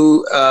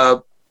who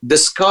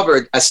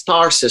discovered a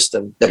star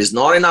system that is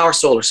not in our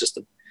solar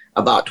system,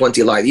 about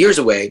 20 light years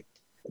away,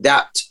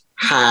 that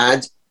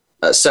had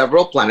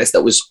several planets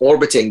that was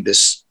orbiting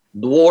this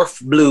dwarf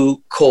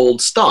blue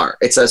cold star.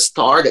 It's a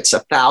star that's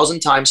 1,000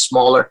 times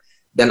smaller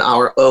than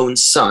our own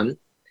sun,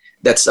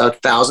 that's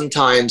 1,000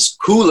 times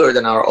cooler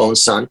than our own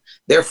sun.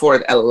 Therefore,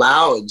 it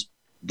allowed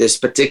this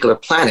particular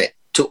planet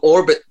to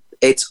orbit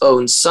its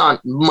own sun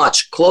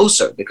much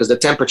closer because the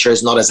temperature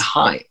is not as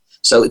high.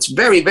 So it's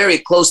very, very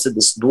close to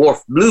this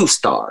dwarf blue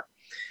star.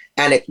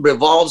 And it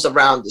revolves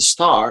around the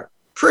star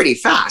pretty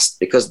fast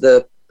because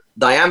the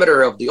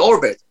diameter of the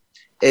orbit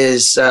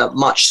is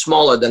much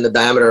smaller than the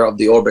diameter of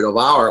the orbit of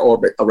our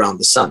orbit around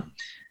the sun.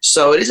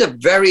 So it is a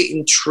very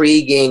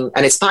intriguing,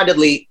 and it's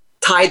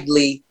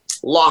tidally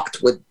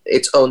locked with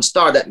its own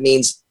star. That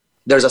means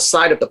there's a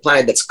side of the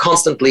planet that's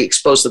constantly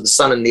exposed to the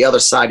sun and the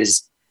other side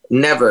is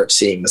never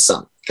seeing the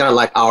sun, kind of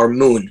like our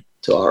moon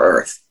to our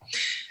Earth.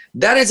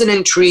 That is an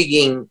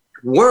intriguing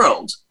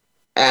world.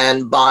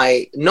 And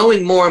by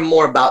knowing more and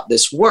more about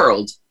this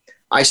world,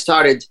 I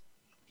started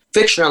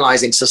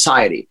fictionalizing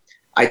society.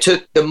 I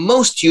took the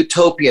most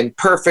utopian,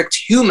 perfect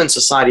human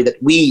society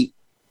that we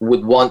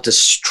would want to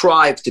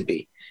strive to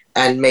be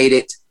and made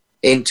it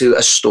into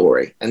a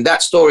story. And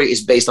that story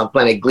is based on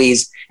Planet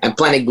Gliese, and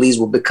Planet Gliese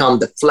will become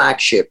the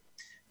flagship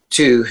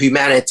to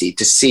humanity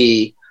to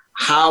see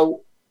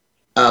how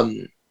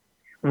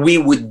we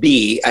would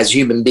be as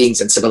human beings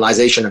and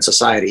civilization and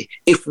society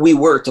if we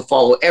were to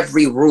follow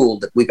every rule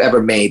that we've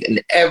ever made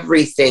and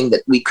everything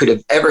that we could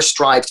have ever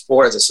strived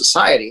for as a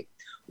society.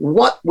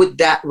 What would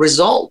that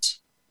result?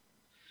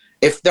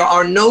 If there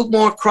are no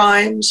more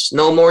crimes,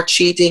 no more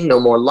cheating, no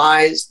more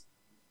lies,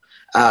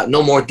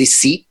 no more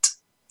deceit,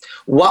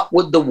 what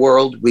would the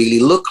world really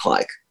look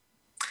like?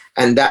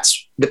 And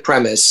that's the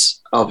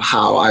premise of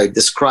how I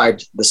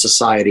described the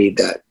society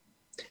that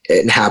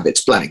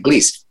inhabits Planet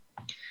Gliese,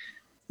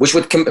 which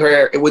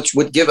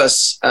would give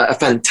us a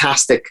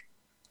fantastic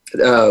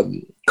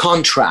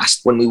contrast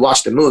when we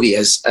watch the movie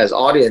as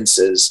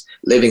audiences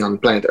living on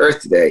planet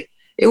Earth today.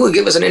 It will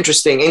give us an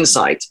interesting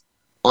insight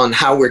on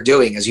how we're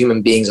doing as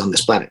human beings on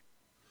this planet.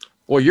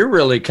 Well, you're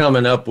really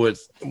coming up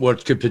with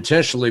what could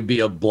potentially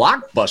be a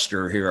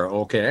blockbuster here,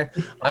 okay?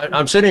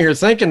 I'm sitting here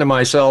thinking to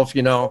myself,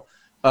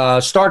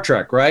 Star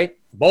Trek, right?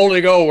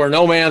 Boldly go where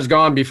no man's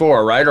gone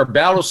before, right? Or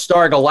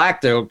Battlestar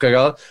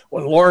Galactica,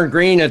 when Lauren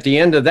Green at the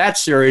end of that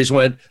series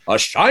went, a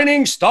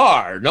shining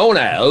star known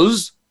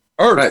as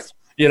Earth, right.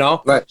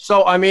 Right.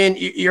 So, I mean,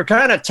 you're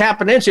kind of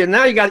tapping into it.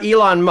 Now you got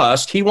Elon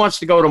Musk. He wants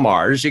to go to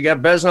Mars. You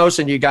got Bezos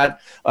and you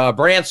got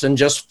Branson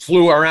just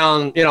flew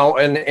around,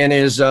 in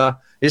his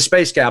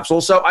space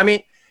capsule. So, I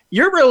mean,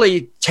 you're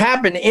really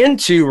tapping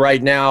into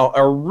right now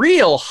a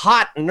real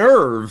hot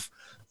nerve,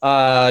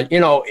 in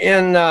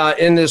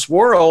this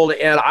world.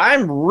 And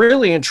I'm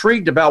really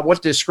intrigued about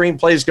what this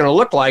screenplay is going to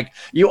look like.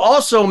 You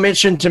also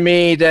mentioned to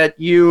me that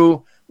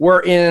you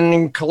were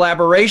in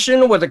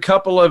collaboration with a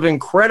couple of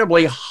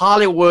incredibly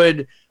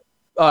Hollywood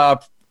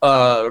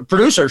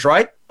producers,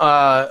 right?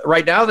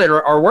 Right now that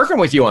are working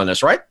with you on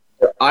this, right?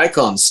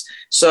 Icons.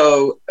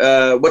 So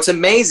what's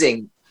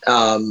amazing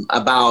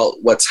about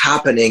what's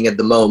happening at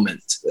the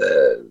moment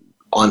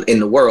in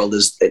the world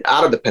is that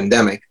out of the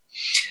pandemic,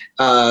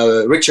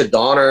 Richard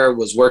Donner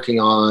was working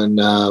on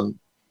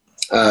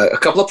a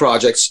couple of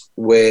projects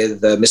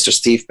with Mr.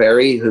 Steve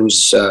Perry,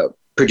 who's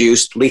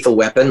produced Lethal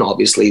Weapon,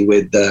 obviously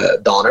with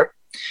Donner.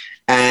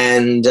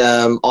 And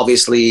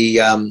obviously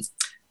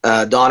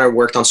Donner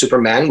worked on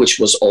Superman, which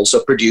was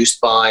also produced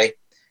by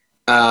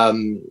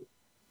Mr.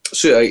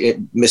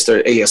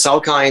 Elias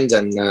Salkind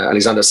and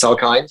Alexander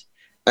Salkind.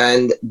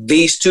 And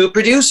these two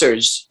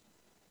producers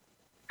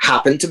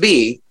happen to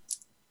be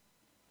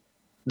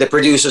the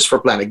producers for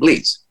Planet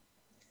Gliese.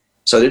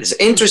 So it's an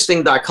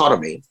interesting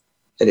dichotomy,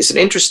 and it's an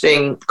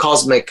interesting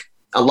cosmic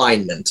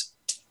alignment,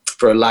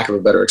 for lack of a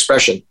better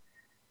expression.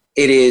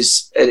 It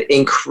is an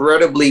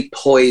incredibly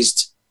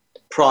poised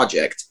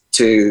project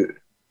to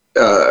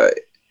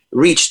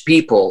reach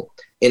people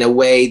in a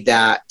way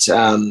that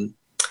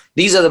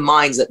these are the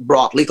minds that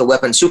brought Lethal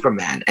Weapon,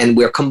 Superman, and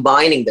we're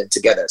combining them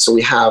together. So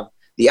we have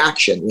the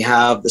action, we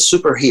have the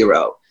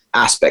superhero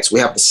aspects, we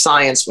have the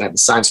science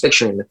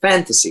fiction and the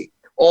fantasy,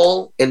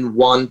 all in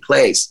one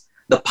place.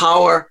 The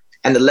power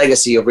and the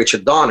legacy of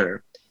Richard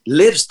Donner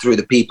lives through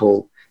the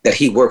people that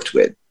he worked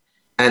with.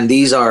 And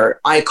these are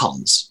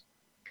icons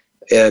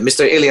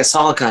Mr. Ilya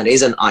Salkind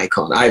is an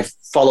icon. I've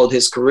followed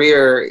his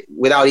career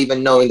without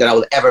even knowing that I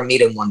would ever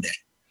meet him one day.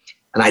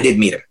 And I did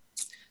meet him.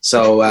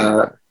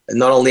 So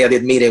not only I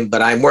did meet him,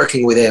 but I'm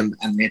working with him,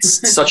 and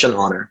it's such an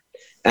honor.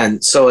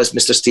 And so is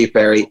Mr. Steve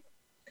Perry.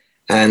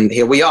 And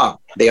here we are.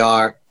 They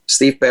are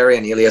Steve Perry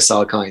and Ilya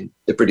Salkind,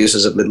 the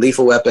producers of the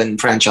Lethal Weapon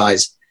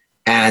franchise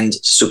and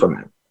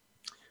Superman.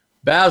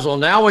 Basil,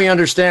 now we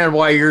understand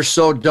why you're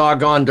so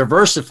doggone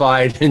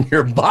diversified in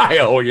your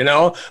bio, you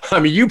know?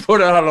 I mean, you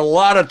put out a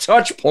lot of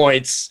touch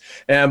points,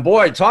 and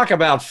boy, talk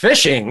about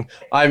fishing.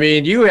 I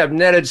mean, you have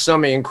netted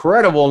some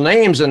incredible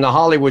names in the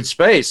Hollywood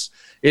space.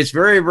 It's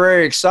very,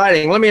 very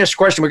exciting. Let me ask you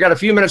a question. We got a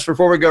few minutes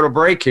before we go to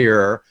break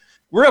here.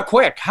 Real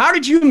quick, how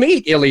did you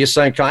meet Ilya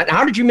Salkind?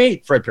 How did you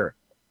meet Fred Perry?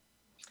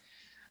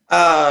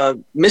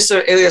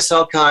 Mr. Ilya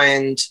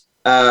Salkind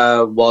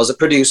was a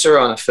producer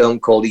on a film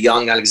called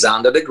Young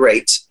Alexander the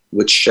Great,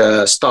 which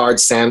starred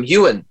Sam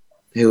Heughan,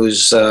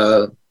 who's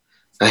a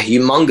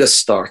humongous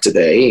star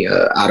today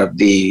out of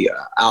the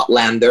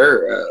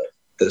Outlander,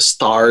 the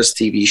Stars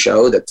TV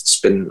show that's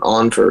been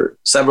on for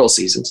several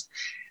seasons.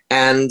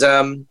 And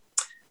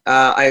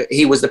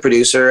he was the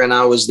producer, and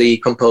I was the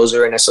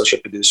composer and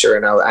associate producer,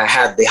 and I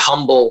had the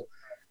humble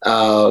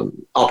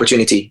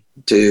opportunity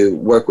to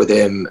work with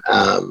him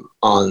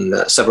on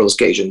several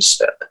occasions,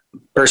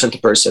 person to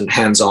person,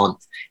 hands-on,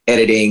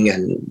 editing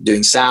and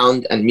doing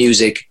sound and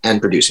music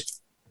and producing.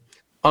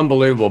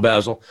 Unbelievable,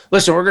 Basil.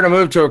 Listen, we're going to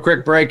move to a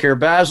quick break here.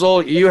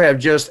 Basil, you have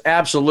just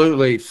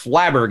absolutely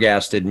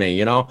flabbergasted me.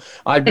 You know,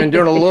 I've been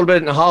doing a little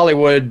bit in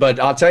Hollywood, but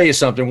I'll tell you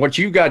something. What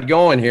you got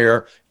going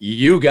here,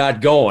 you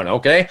got going,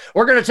 okay?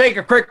 We're going to take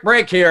a quick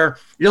break here.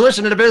 You're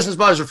listening to Business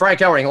Buzz with Frank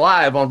Hellring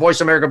live on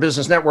Voice America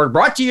Business Network,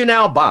 brought to you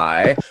now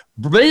by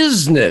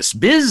Business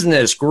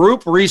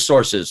Group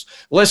Resources.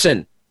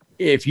 Listen,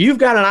 if you've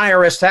got an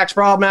IRS tax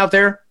problem out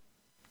there,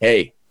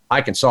 hey,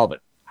 I can solve it.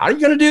 How are you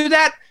going to do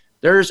that?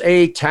 There's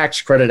a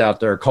tax credit out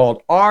there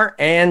called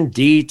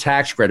R&D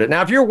tax credit.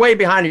 Now, if you're way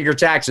behind in your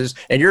taxes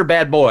and you're a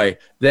bad boy,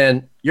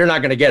 then you're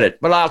not going to get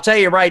it. But I'll tell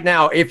you right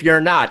now, if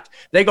you're not,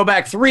 they go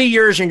back 3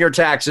 years in your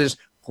taxes,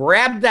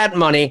 grab that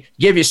money,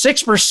 give you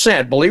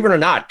 6%, believe it or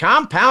not,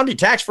 compounded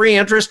tax-free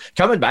interest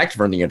coming back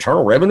from the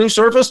Internal Revenue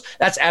Service.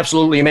 That's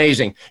absolutely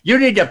amazing. You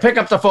need to pick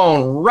up the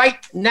phone right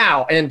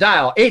now and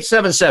dial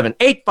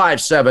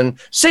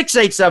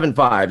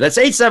 877-857-6875. That's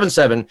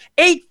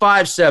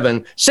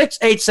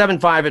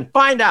 877-857-6875 and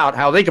find out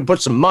how they can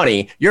put some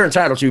money you're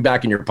entitled to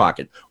back in your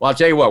pocket. Well, I'll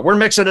tell you what, we're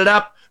mixing it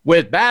up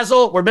with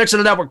Basil. We're mixing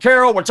it up with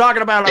Carol. We're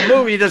talking about a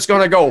movie that's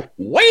going to go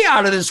way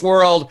out of this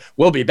world.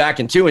 We'll be back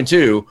in 2 and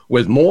 2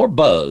 with more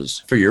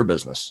buzz for your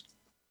business.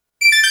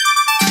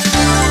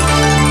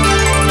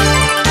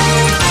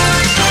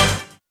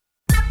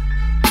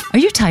 Are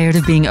you tired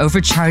of being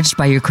overcharged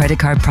by your credit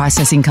card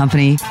processing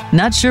company?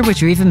 Not sure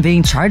what you're even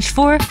being charged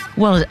for?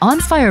 Well, at On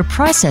Fire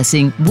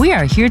Processing, we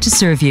are here to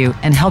serve you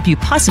and help you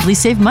possibly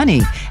save money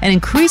and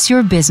increase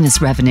your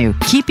business revenue,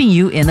 keeping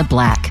you in the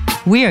black.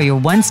 We are your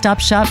one-stop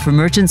shop for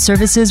merchant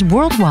services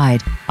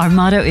worldwide. Our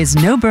motto is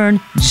no burn,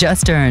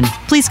 just earn.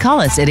 Please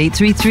call us at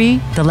 833,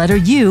 the letter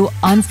U,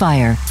 on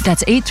fire.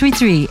 That's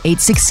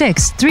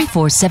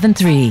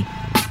 833-866-3473.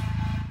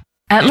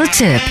 At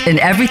LaTip, in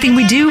everything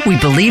we do, we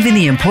believe in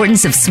the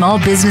importance of small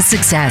business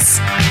success.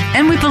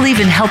 And we believe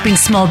in helping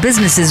small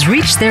businesses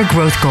reach their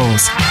growth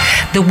goals.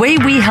 The way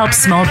we help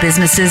small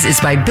businesses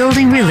is by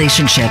building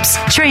relationships,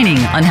 training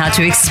on how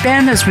to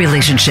expand those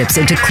relationships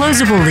into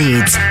closable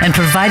leads, and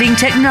providing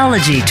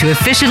technology to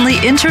efficiently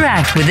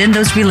interact within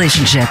those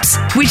relationships.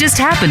 We just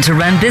happen to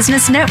run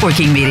business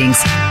networking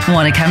meetings.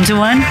 Want to come to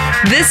one?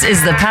 This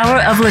is the power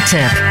of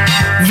LaTip.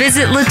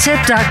 Visit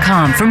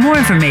latip.com for more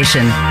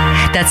information.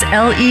 That's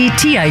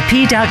LETIP.com.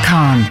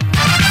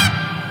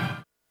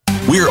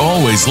 We're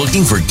always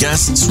looking for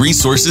guests,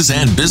 resources,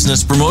 and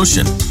business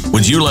promotion.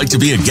 Would you like to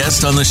be a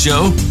guest on the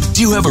show?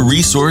 Do you have a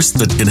resource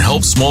that can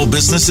help small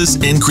businesses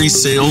increase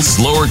sales,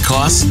 lower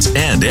costs,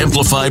 and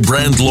amplify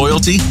brand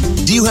loyalty?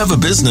 Do you have a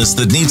business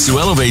that needs to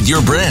elevate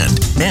your brand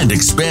and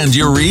expand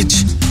your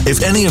reach?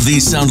 If any of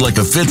these sound like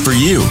a fit for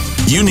you,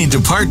 you need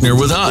to partner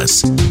with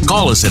us.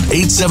 Call us at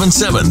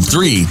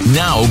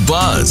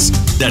 877-3-NOW-BUZZ.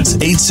 That's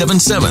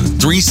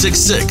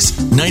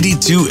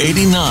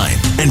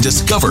 877-366-9289 and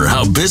discover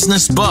how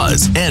Business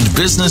Buzz and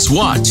Business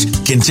Watch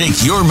can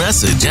take your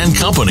message and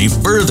company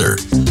further.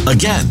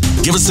 Again,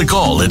 give us a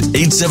call at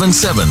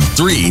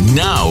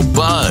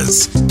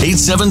 877-3-NOW-BUZZ.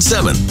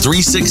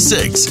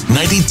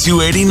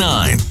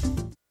 877-366-9289.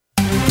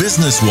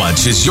 Business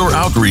Watch is your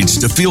outreach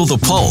to feel the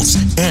pulse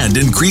and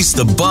increase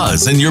the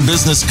buzz in your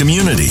business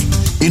community.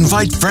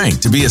 Invite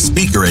Frank to be a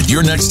speaker at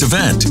your next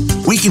event.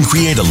 We can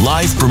create a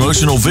live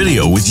promotional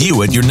video with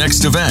you at your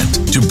next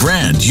event to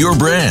brand your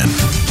brand.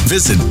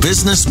 Visit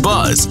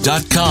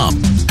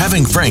businessbuzz.com.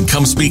 Having Frank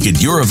come speak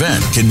at your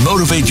event can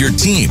motivate your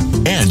team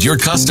and your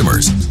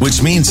customers,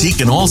 which means he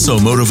can also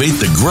motivate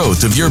the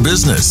growth of your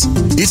business.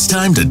 It's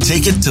time to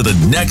take it to the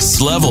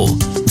next level.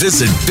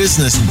 Visit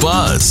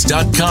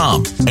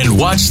businessbuzz.com and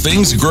watch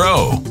things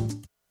grow.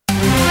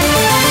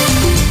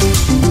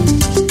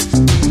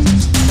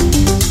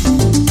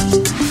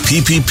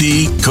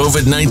 PPP,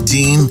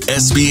 COVID-19,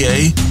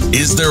 SBA?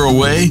 Is there a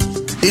way?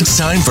 It's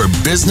time for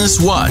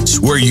Business Watch,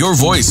 where your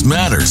voice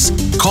matters.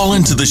 Call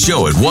into the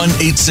show at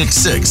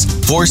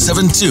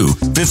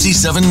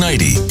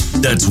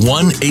 1-866-472-5790. That's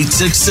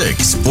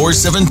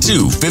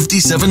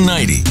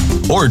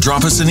 1-866-472-5790. Or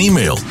drop us an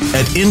email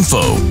at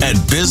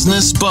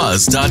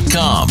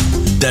info@businessbuzz.com.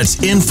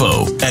 That's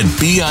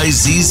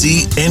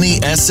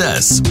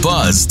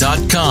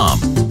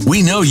info@BIZZNESSbuzz.com.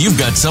 We know you've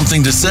got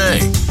something to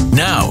say.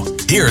 Now,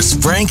 here's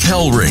Frank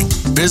Hellring,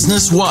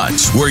 Business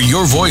Watch, where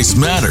your voice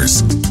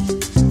matters.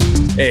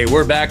 Hey,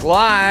 we're back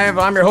live.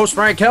 I'm your host,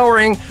 Frank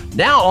Hellring,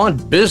 now on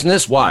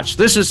Business Watch.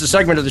 This is the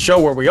segment of the show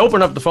where we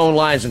open up the phone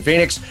lines in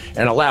Phoenix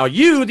and allow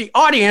you, the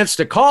audience,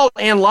 to call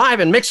in live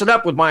and mix it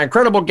up with my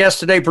incredible guest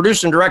today,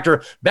 producer and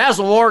director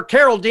Basil Moore,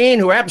 Carol Dean,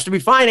 who happens to be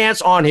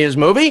finance on his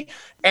movie.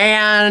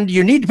 And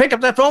you need to pick up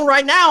that phone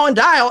right now and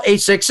dial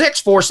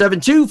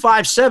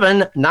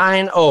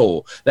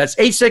 866-472-5790. That's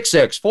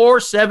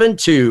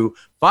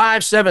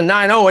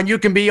 866-472-5790, and you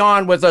can be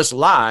on with us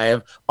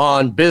live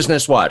on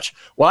Business Watch.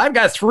 Well, I've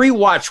got 3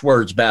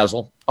 watchwords,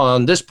 Basil,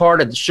 on this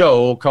part of the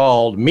show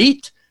called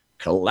meet,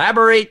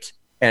 collaborate,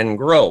 and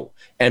grow.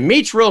 And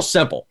meet's real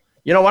simple.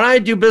 You know, when I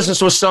do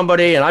business with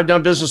somebody, and I've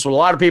done business with a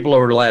lot of people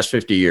over the last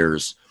 50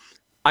 years,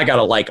 I got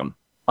to like them.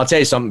 I'll tell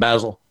you something,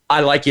 Basil.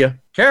 I like you.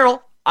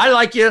 Carol, I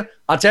like you.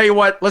 I'll tell you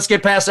what, let's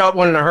get past that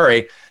one in a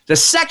hurry. The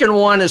second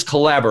one is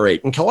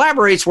collaborate. And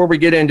collaborate's where we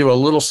get into a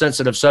little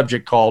sensitive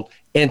subject called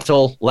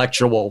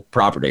intellectual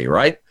property,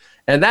 right?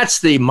 And that's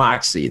the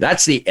moxie.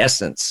 That's the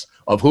essence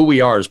of who we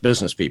are as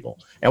business people.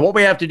 And what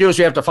we have to do is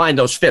we have to find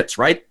those fits,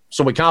 right?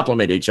 So we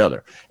complement each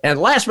other. And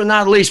last but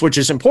not least, which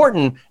is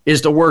important,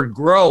 is the word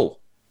grow.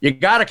 You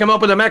got to come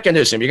up with a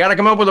mechanism. You got to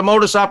come up with a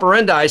modus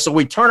operandi so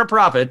we turn a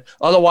profit.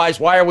 Otherwise,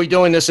 why are we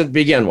doing this to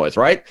begin with,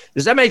 right?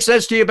 Does that make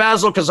sense to you,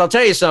 Basil? Because I'll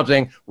tell you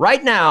something.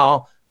 Right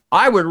now,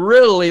 I would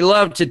really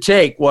love to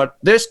take what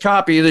this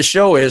copy of the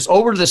show is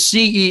over to the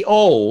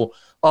CEO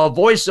of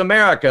Voice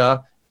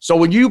America. So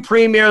when you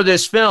premiere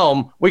this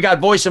film, we got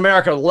Voice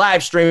America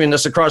live streaming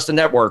this across the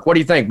network. What do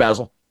you think,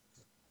 Basil?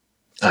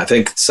 I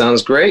think it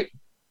sounds great.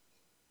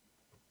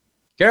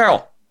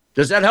 Carol,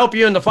 does that help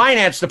you in the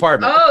finance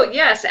department? Oh,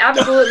 yes,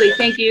 absolutely.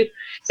 Thank you.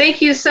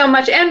 Thank you so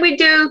much. And we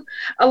do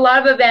a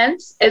lot of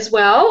events as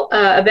well,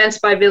 events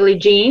by Billie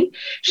Jean.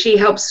 She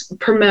helps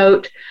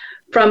promote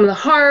From the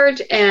Heart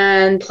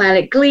and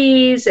Planet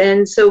Glees.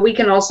 And so we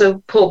can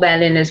also pull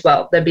that in as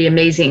well. That'd be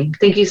amazing.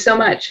 Thank you so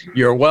much.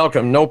 You're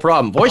welcome. No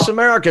problem. Voice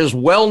America is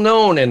well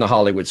known in the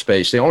Hollywood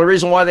space. The only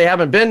reason why they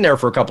haven't been there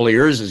for a couple of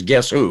years is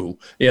guess who?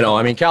 You know,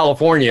 I mean,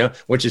 California,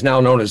 which is now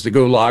known as the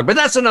Gulag, but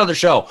that's another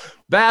show.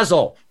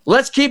 Basil,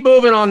 let's keep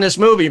moving on this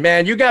movie,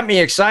 man. You got me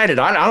excited.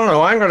 I don't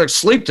know. I'm going to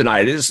sleep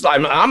tonight.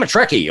 I'm a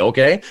Trekkie,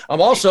 okay?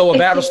 I'm also a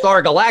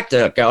Battlestar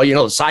Galactica, you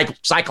know, the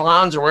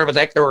Cyclones or whatever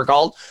the heck they were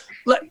called.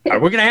 Are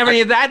we going to have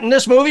any of that in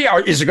this movie?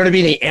 Or is there going to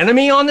be the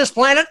enemy on this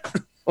planet?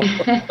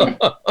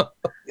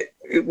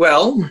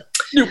 Well,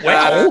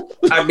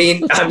 I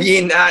mean,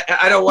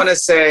 I don't want to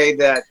say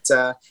that.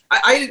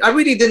 I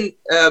really didn't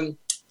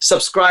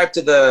subscribe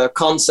to the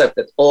concept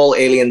that all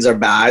aliens are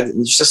bad.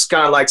 It's just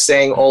kind of like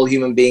saying all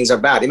human beings are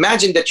bad.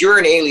 Imagine that you're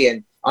an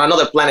alien on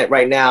another planet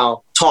right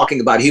now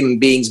talking about human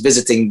beings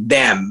visiting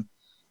them.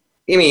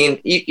 I mean,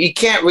 you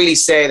can't really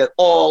say that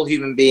all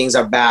human beings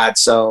are bad.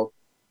 So,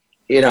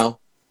 you know,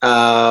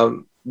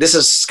 this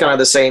is kind of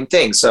the same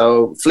thing.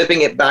 So flipping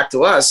it back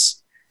to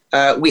us,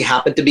 we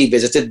happen to be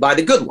visited by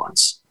the good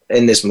ones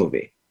in this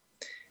movie.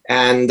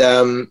 And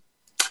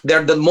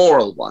they're the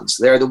moral ones.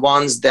 They're the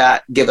ones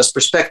that give us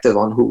perspective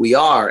on who we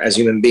are as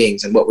human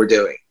beings and what we're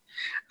doing.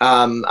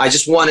 I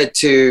just wanted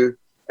to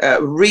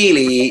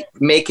really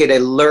make it a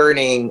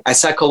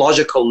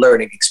psychological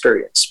learning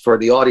experience for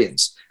the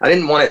audience. I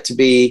didn't want it to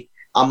be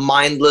a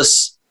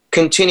mindless,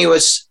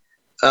 continuous,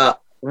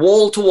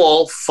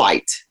 wall-to-wall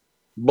fight.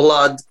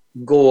 Blood,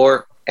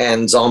 gore,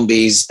 and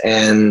zombies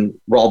and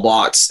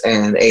robots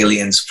and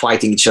aliens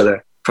fighting each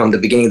other from the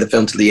beginning of the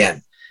film to the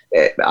end.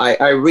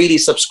 I really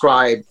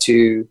subscribe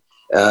to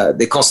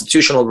the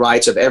constitutional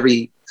rights of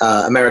every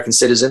American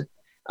citizen.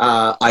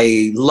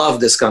 I love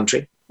this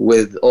country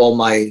with all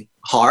my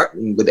heart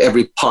and with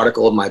every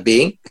particle of my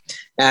being.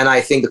 And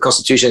I think the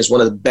Constitution is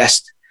one of the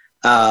best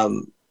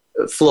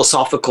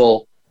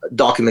philosophical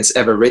documents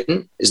ever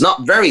written. It's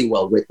not very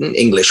well written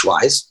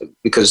English-wise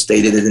because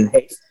they did it in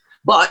haste.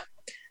 But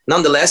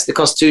nonetheless, the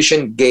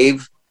Constitution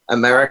gave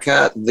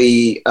America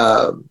the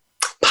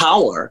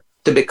power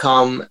to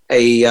become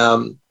a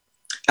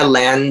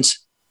land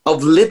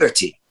of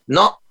liberty,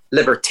 not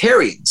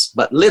libertarians,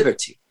 but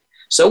liberty.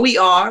 So we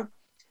are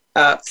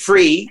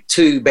free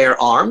to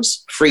bear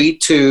arms, free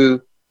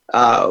to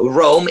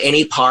roam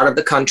any part of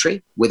the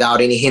country without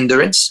any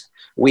hindrance.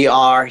 We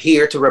are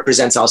here to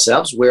represent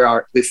ourselves. We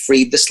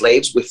freed the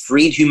slaves. We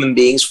freed human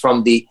beings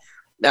from the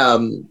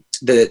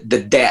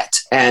debt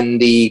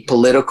and the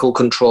political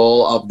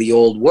control of the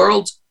old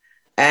world.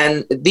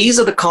 And these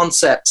are the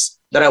concepts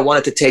that I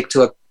wanted to take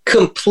to a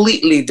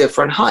completely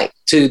different height,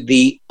 to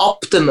the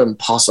optimum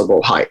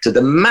possible height, to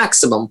the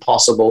maximum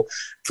possible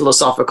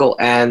philosophical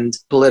and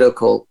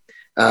political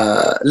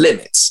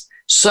limits.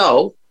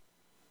 So,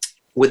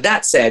 with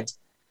that said,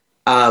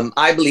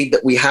 I believe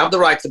that we have the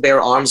right to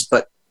bear arms,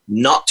 but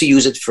not to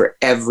use it for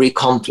every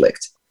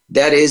conflict.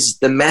 That is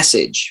the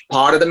message.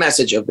 Part of the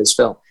message of this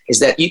film is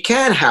that you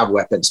can have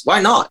weapons.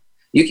 Why not?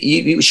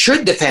 You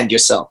should defend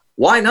yourself.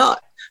 Why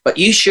not? But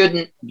you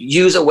shouldn't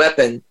use a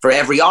weapon for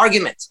every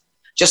argument.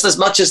 Just as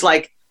much as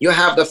like you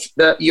have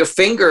your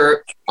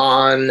finger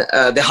on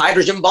the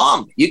hydrogen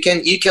bomb. You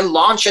can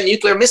launch a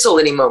nuclear missile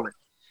any moment.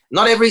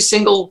 Not every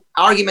single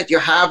argument you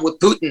have with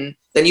Putin,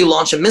 then you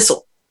launch a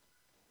missile.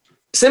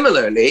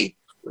 Similarly,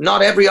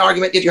 not every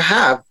argument that you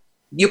have,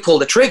 you pull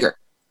the trigger.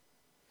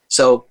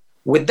 So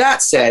with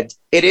that said,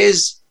 it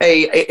is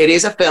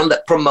a film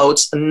that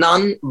promotes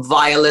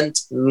non-violent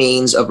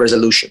means of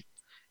resolution.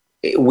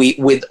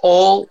 With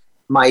all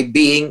my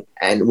being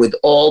and with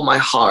all my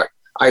heart,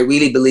 I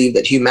really believe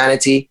that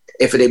humanity,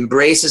 if it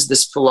embraces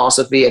this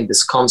philosophy and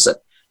this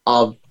concept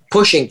of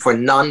pushing for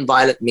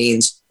non-violent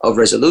means of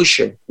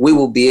resolution, we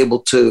will be able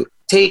to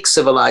take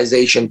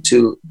civilization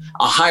to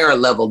a higher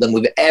level than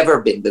we've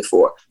ever been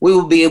before. We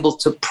will be able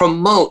to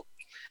promote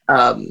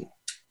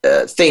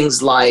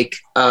things like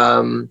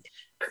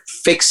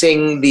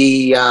fixing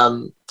the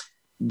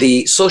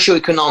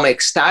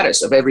socioeconomic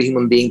status of every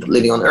human being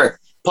living on Earth.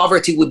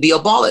 Poverty would be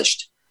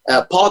abolished.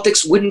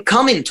 Politics wouldn't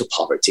come into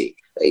poverty.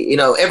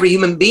 Every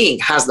human being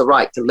has the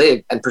right to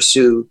live and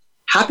pursue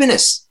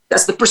happiness.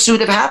 That's the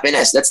pursuit of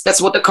happiness.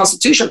 That's what the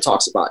Constitution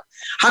talks about.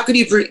 How could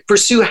you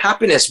pursue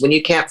happiness when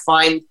you can't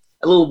find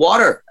a little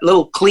water, a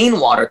little clean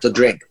water to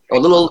drink, or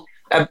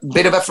a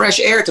bit of a fresh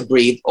air to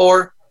breathe,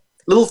 or a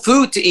little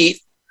food to eat,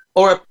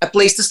 or a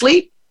place to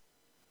sleep?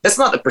 That's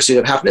not the pursuit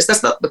of happiness.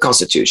 That's not the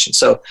Constitution.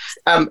 So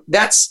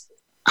that's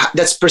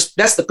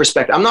the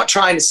perspective. I'm not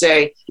trying to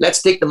say,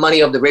 let's take the money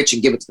of the rich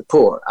and give it to the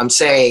poor. I'm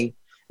saying,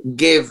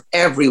 give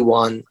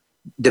everyone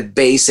the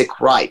basic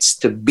rights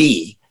to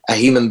be a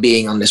human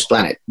being on this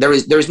planet. There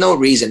is no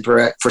reason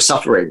for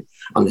suffering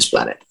on this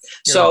planet.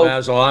 So,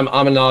 Basil, I'm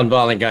a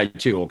nonviolent guy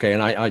too, okay?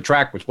 And I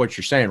track with what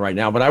you're saying right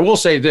now. But I will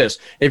say this.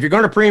 If you're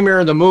going to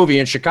premiere the movie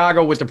in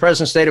Chicago with the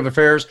present state of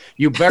affairs,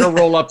 you better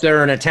roll up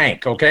there in a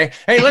tank, okay?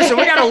 Hey, listen,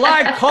 we got a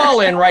live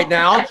call in right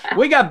now.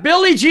 We got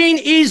Billie Jean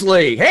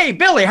Easley. Hey,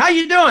 Billie, how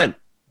you doing?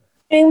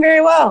 Doing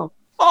very well.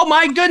 Oh,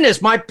 my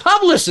goodness. My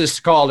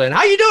publicist called in.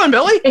 How you doing,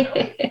 Billie?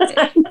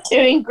 I'm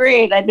doing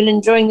great. I've been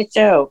enjoying the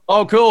show.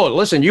 Oh, cool.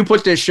 Listen, you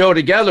put this show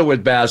together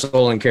with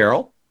Basil and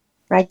Carol.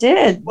 I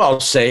did. Well,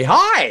 say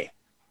hi.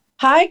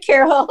 Hi,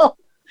 Carol.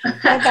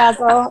 Hi,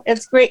 Basil.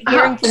 It's great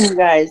hearing from you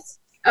guys.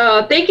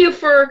 Thank you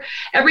for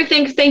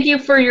everything. Thank you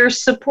for your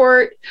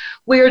support.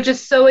 We are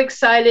just so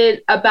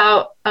excited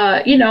about,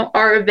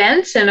 our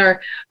events and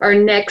our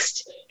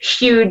next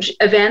huge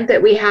event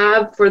that we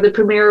have for the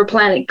premiere of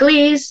Planet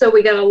Glees. So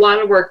we got a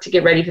lot of work to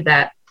get ready for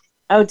that.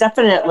 Oh,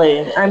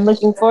 definitely. I'm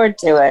looking forward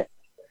to it.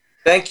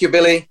 Thank you,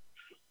 Billie.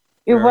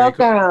 You're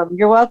welcome. Cool.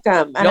 You're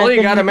welcome. Billie,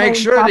 you got to make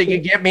sure that you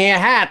get me a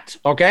hat,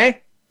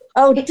 okay?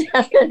 Oh,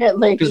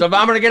 definitely. Because if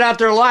I'm going to get out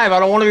there live, I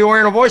don't want to be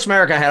wearing a Voice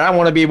America hat. I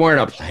want to be wearing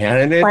a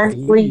Planet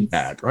Glees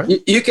hat, right?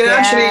 You can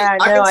I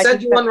can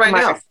send you one right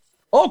now.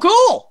 Oh,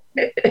 cool.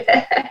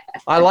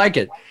 I like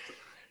it.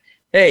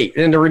 Hey,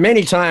 in the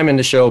remaining time in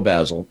the show,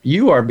 Basil,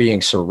 you are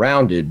being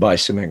surrounded by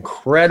some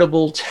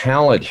incredible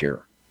talent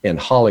here in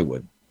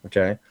Hollywood,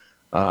 okay?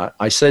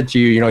 I said to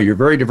you, you're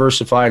very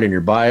diversified in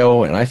your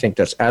bio, and I think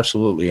that's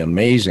absolutely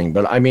amazing.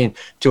 But, I mean,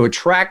 to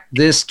attract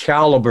this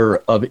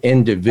caliber of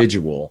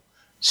individual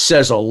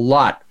says a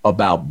lot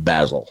about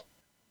Basil.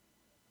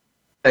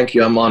 Thank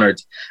you. I'm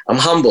honored. I'm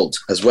humbled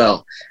as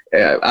well.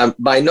 I'm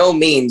by no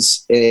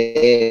means,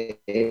 and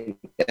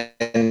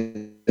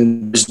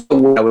there's no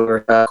way I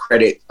would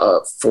credit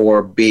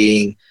for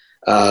being,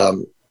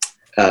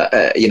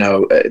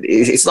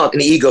 it's not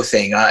an ego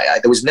thing.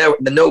 There was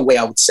no way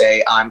I would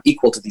say I'm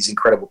equal to these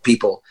incredible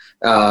people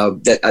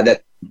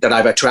that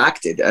I've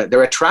attracted.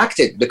 They're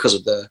attracted because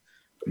of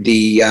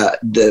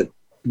the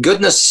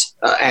goodness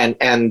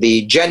and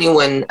the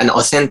genuine and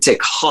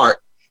authentic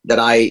heart that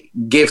I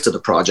give to the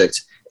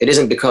project. It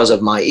isn't because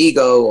of my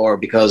ego or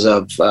because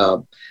of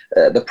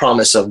the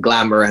promise of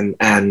glamour and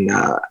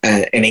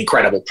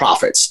incredible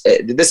profits.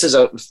 This is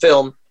a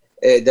film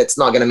that's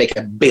not going to make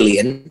a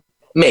billion.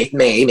 May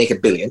make a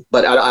billion,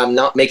 but I'm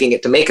not making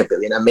it to make a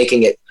billion. I'm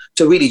making it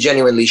to really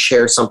genuinely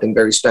share something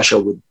very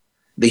special with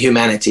the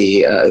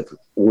humanity,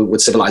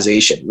 with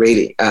civilization,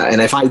 really.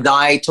 And if I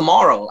die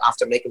tomorrow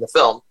after making the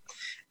film,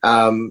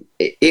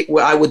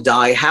 I would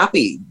die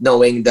happy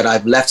knowing that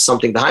I've left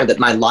something behind, that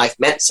my life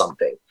meant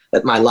something,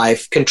 that my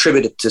life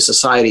contributed to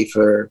society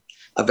for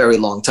a very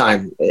long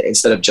time,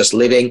 instead of just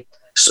living,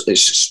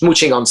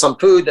 smooching on some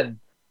food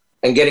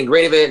and getting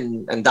rid of it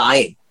and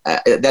dying.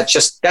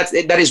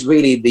 That is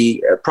really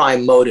the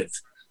prime motive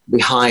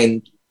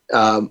behind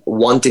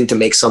wanting to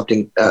make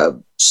something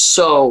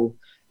so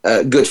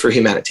good for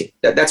humanity.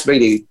 That's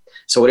really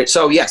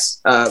so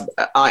yes,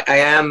 I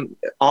am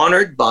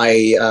honored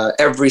by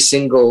every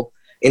single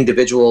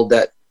individual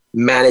that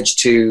managed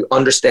to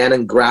understand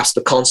and grasp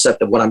the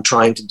concept of what I'm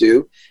trying to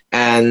do,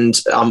 And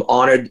I'm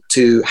honored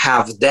to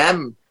have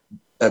them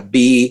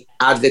be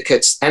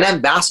advocates and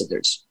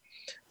ambassadors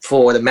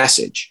for the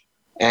message.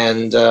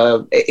 And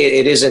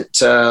it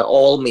isn't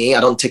all me.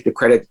 I don't take the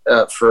credit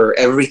for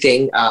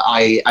everything.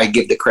 I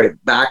give the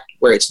credit back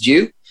where it's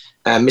due.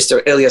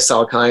 Mr. Ilyas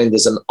Salkind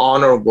is an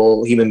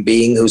honorable human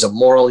being who's a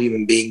moral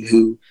human being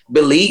who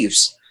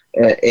believes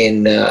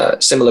in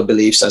similar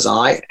beliefs as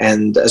I,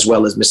 and as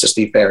well as Mr.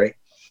 Steve Perry,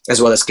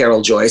 as well as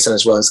Carol Joyce, and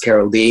as well as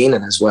Carol Dean,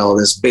 and as well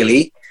as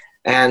Billy.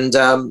 And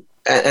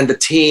the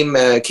team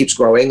keeps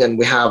growing, and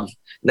we have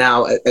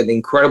now an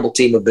incredible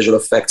team of visual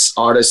effects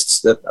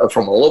artists that are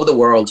from all over the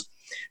world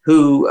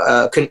who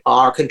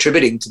are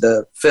contributing to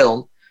the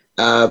film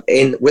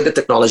with the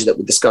technology that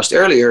we discussed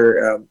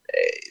earlier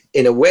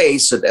in a way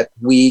so that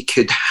we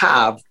could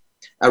have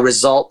a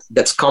result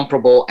that's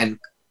comparable and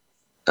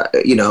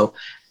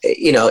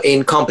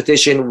in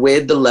competition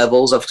with the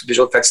levels of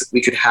visual effects that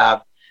we could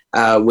have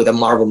with a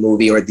Marvel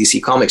movie or a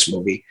DC Comics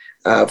movie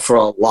for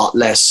a lot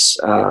less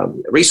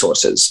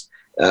resources.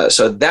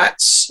 So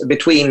that's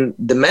between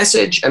the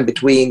message and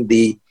between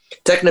the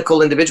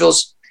technical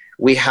individuals,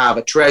 we have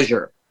a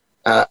treasure,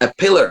 a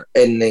pillar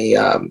in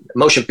the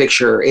motion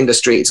picture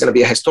industry. It's going to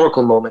be a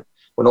historical moment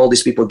when all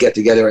these people get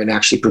together and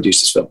actually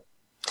produce this film.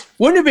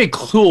 Wouldn't it be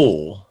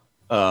cool,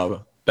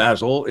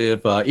 Basil,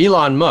 if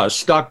Elon Musk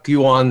stuck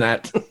you on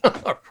that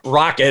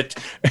rocket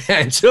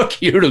and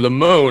took you to the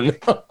moon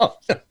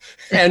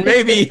and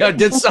maybe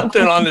did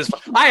something on this?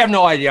 I have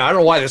no idea. I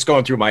don't know why that's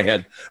going through my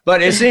head,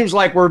 but it seems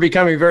like we're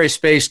becoming very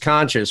space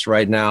conscious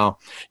right now.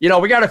 We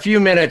got a few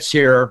minutes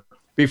here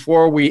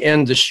before we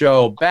end the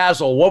show.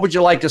 Basil, what would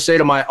you like to say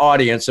to my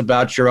audience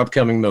about your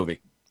upcoming movie?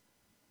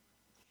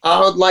 I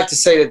would like to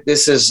say that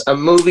this is a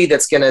movie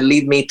that's going to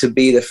lead me to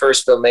be the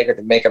first filmmaker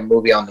to make a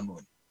movie on the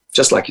moon,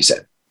 just like you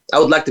said. I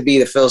would like to be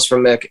the first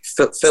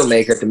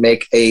filmmaker to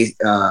make a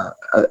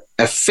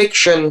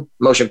fiction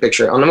motion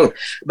picture on the moon.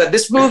 But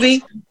this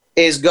movie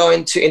is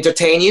going to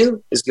entertain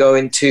you, is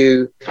going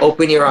to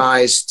open your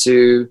eyes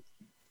to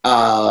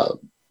the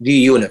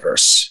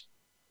universe.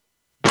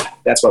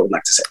 That's what I would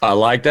like to say. I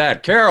like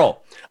that.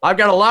 Carol, I've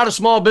got a lot of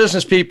small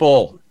business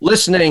people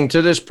listening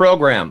to this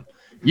program.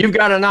 You've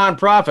got a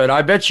nonprofit.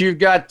 I bet you've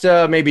got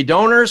maybe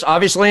donors,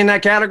 obviously, in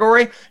that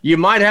category. You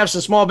might have some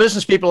small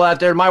business people out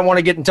there who might want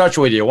to get in touch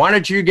with you. Why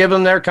don't you give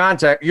them your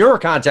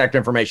contact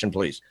information,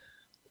 please?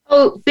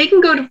 Oh, they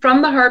can go to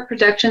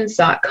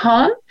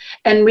fromtheheartproductions.com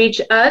and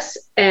reach us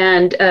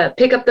and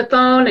pick up the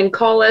phone and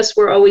call us.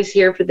 We're always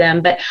here for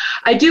them. But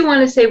I do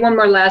want to say one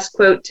more last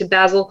quote to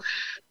Basil.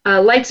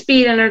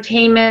 Lightspeed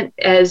Entertainment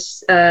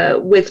as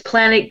with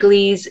Planet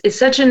Glees is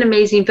such an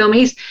amazing film.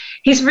 He's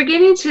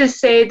forgetting to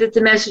say that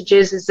the message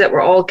is that we're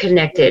all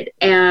connected,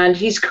 and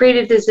he's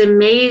created this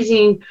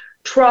amazing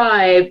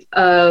tribe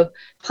of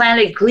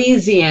Planet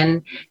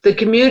Gleesian, the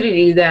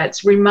community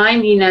that's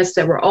reminding us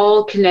that we're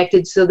all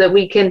connected so that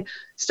we can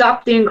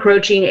stop the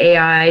encroaching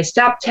AI,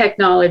 stop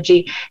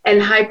technology,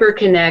 and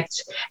hyperconnect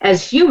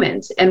as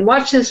humans and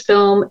watch this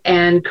film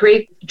and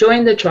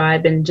join the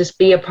tribe and just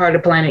be a part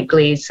of Planet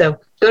Glees. So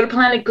go to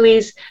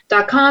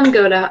planetglees.com,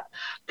 go to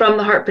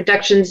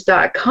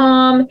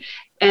fromtheheartproductions.com,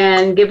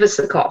 and give us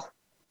a call.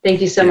 Thank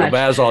you so much.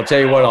 Basil, I'll tell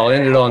you what, I'll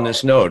end it on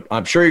this note.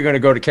 I'm sure you're going to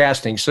go to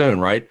casting soon,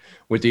 right?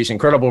 With these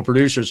incredible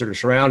producers that are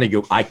surrounding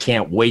you. I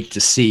can't wait to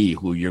see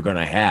who you're going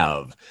to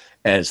have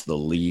as the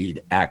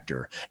lead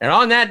actor. And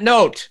on that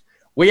note,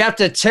 we have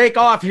to take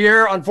off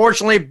here.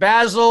 Unfortunately,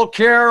 Basil,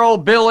 Carol,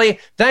 Billy,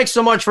 thanks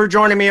so much for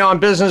joining me on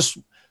Business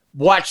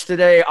Watch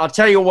today. I'll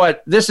tell you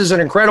what, this is an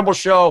incredible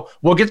show.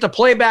 We'll get the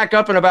playback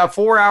up in about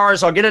 4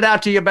 hours. I'll get it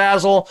out to you,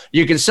 Basil.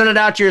 You can send it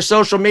out to your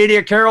social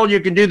media. Carol, you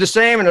can do the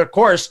same. And of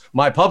course,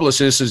 my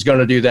publicist is going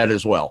to do that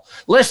as well.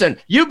 Listen,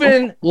 you've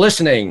been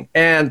listening,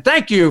 and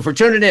thank you for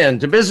tuning in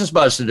to Business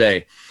Buzz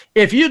today.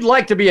 If you'd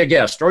like to be a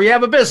guest or you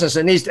have a business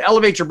that needs to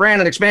elevate your brand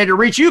and expand your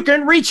reach, you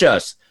can reach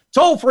us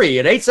toll free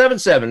at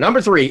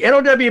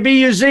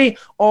 877-3-NOWBUZ,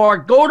 or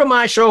go to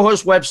my show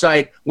host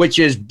website, which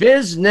is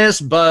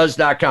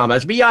businessbuzz.com.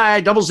 That's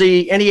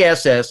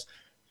BIZZNESS,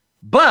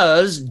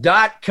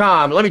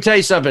 buzz.com. Let me tell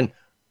you something.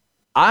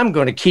 I'm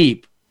going to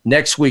keep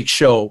next week's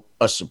show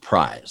a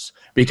surprise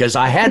because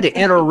I had to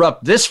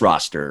interrupt this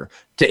roster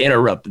to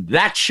interrupt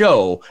that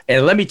show.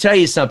 And let me tell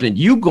you something,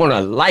 you're going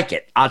to like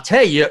it. I'll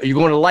tell you, you're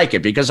going to like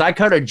it because I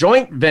cut a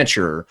joint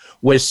venture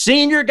with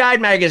Senior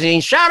Guide Magazine.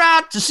 Shout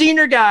out to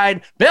Senior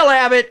Guide, Bill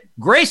Abbott,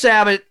 Grace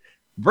Abbott,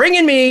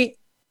 bringing me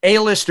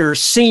A-lister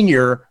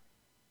senior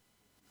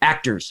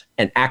actors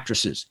and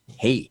actresses.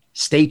 Hey,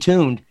 stay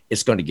tuned.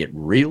 It's going to get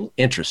real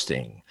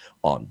interesting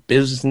on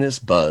Business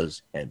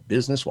Buzz and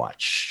Business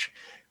Watch.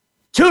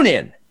 Tune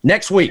in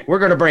next week. We're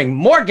going to bring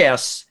more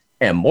guests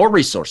and more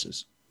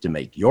resources to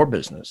make your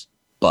business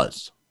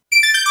buzz.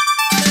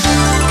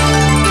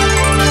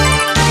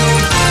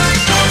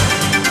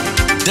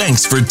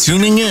 Thanks for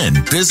tuning in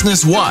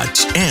Business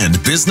Watch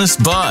and Business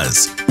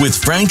Buzz with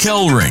Frank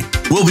Hellring.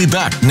 We'll be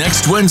back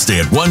next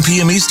Wednesday at 1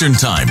 p.m. Eastern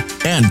Time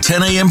and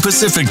 10 a.m.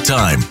 Pacific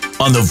Time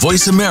on the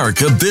Voice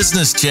America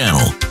Business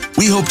Channel.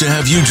 We hope to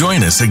have you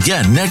join us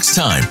again next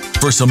time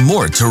for some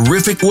more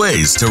terrific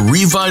ways to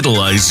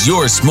revitalize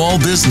your small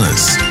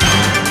business.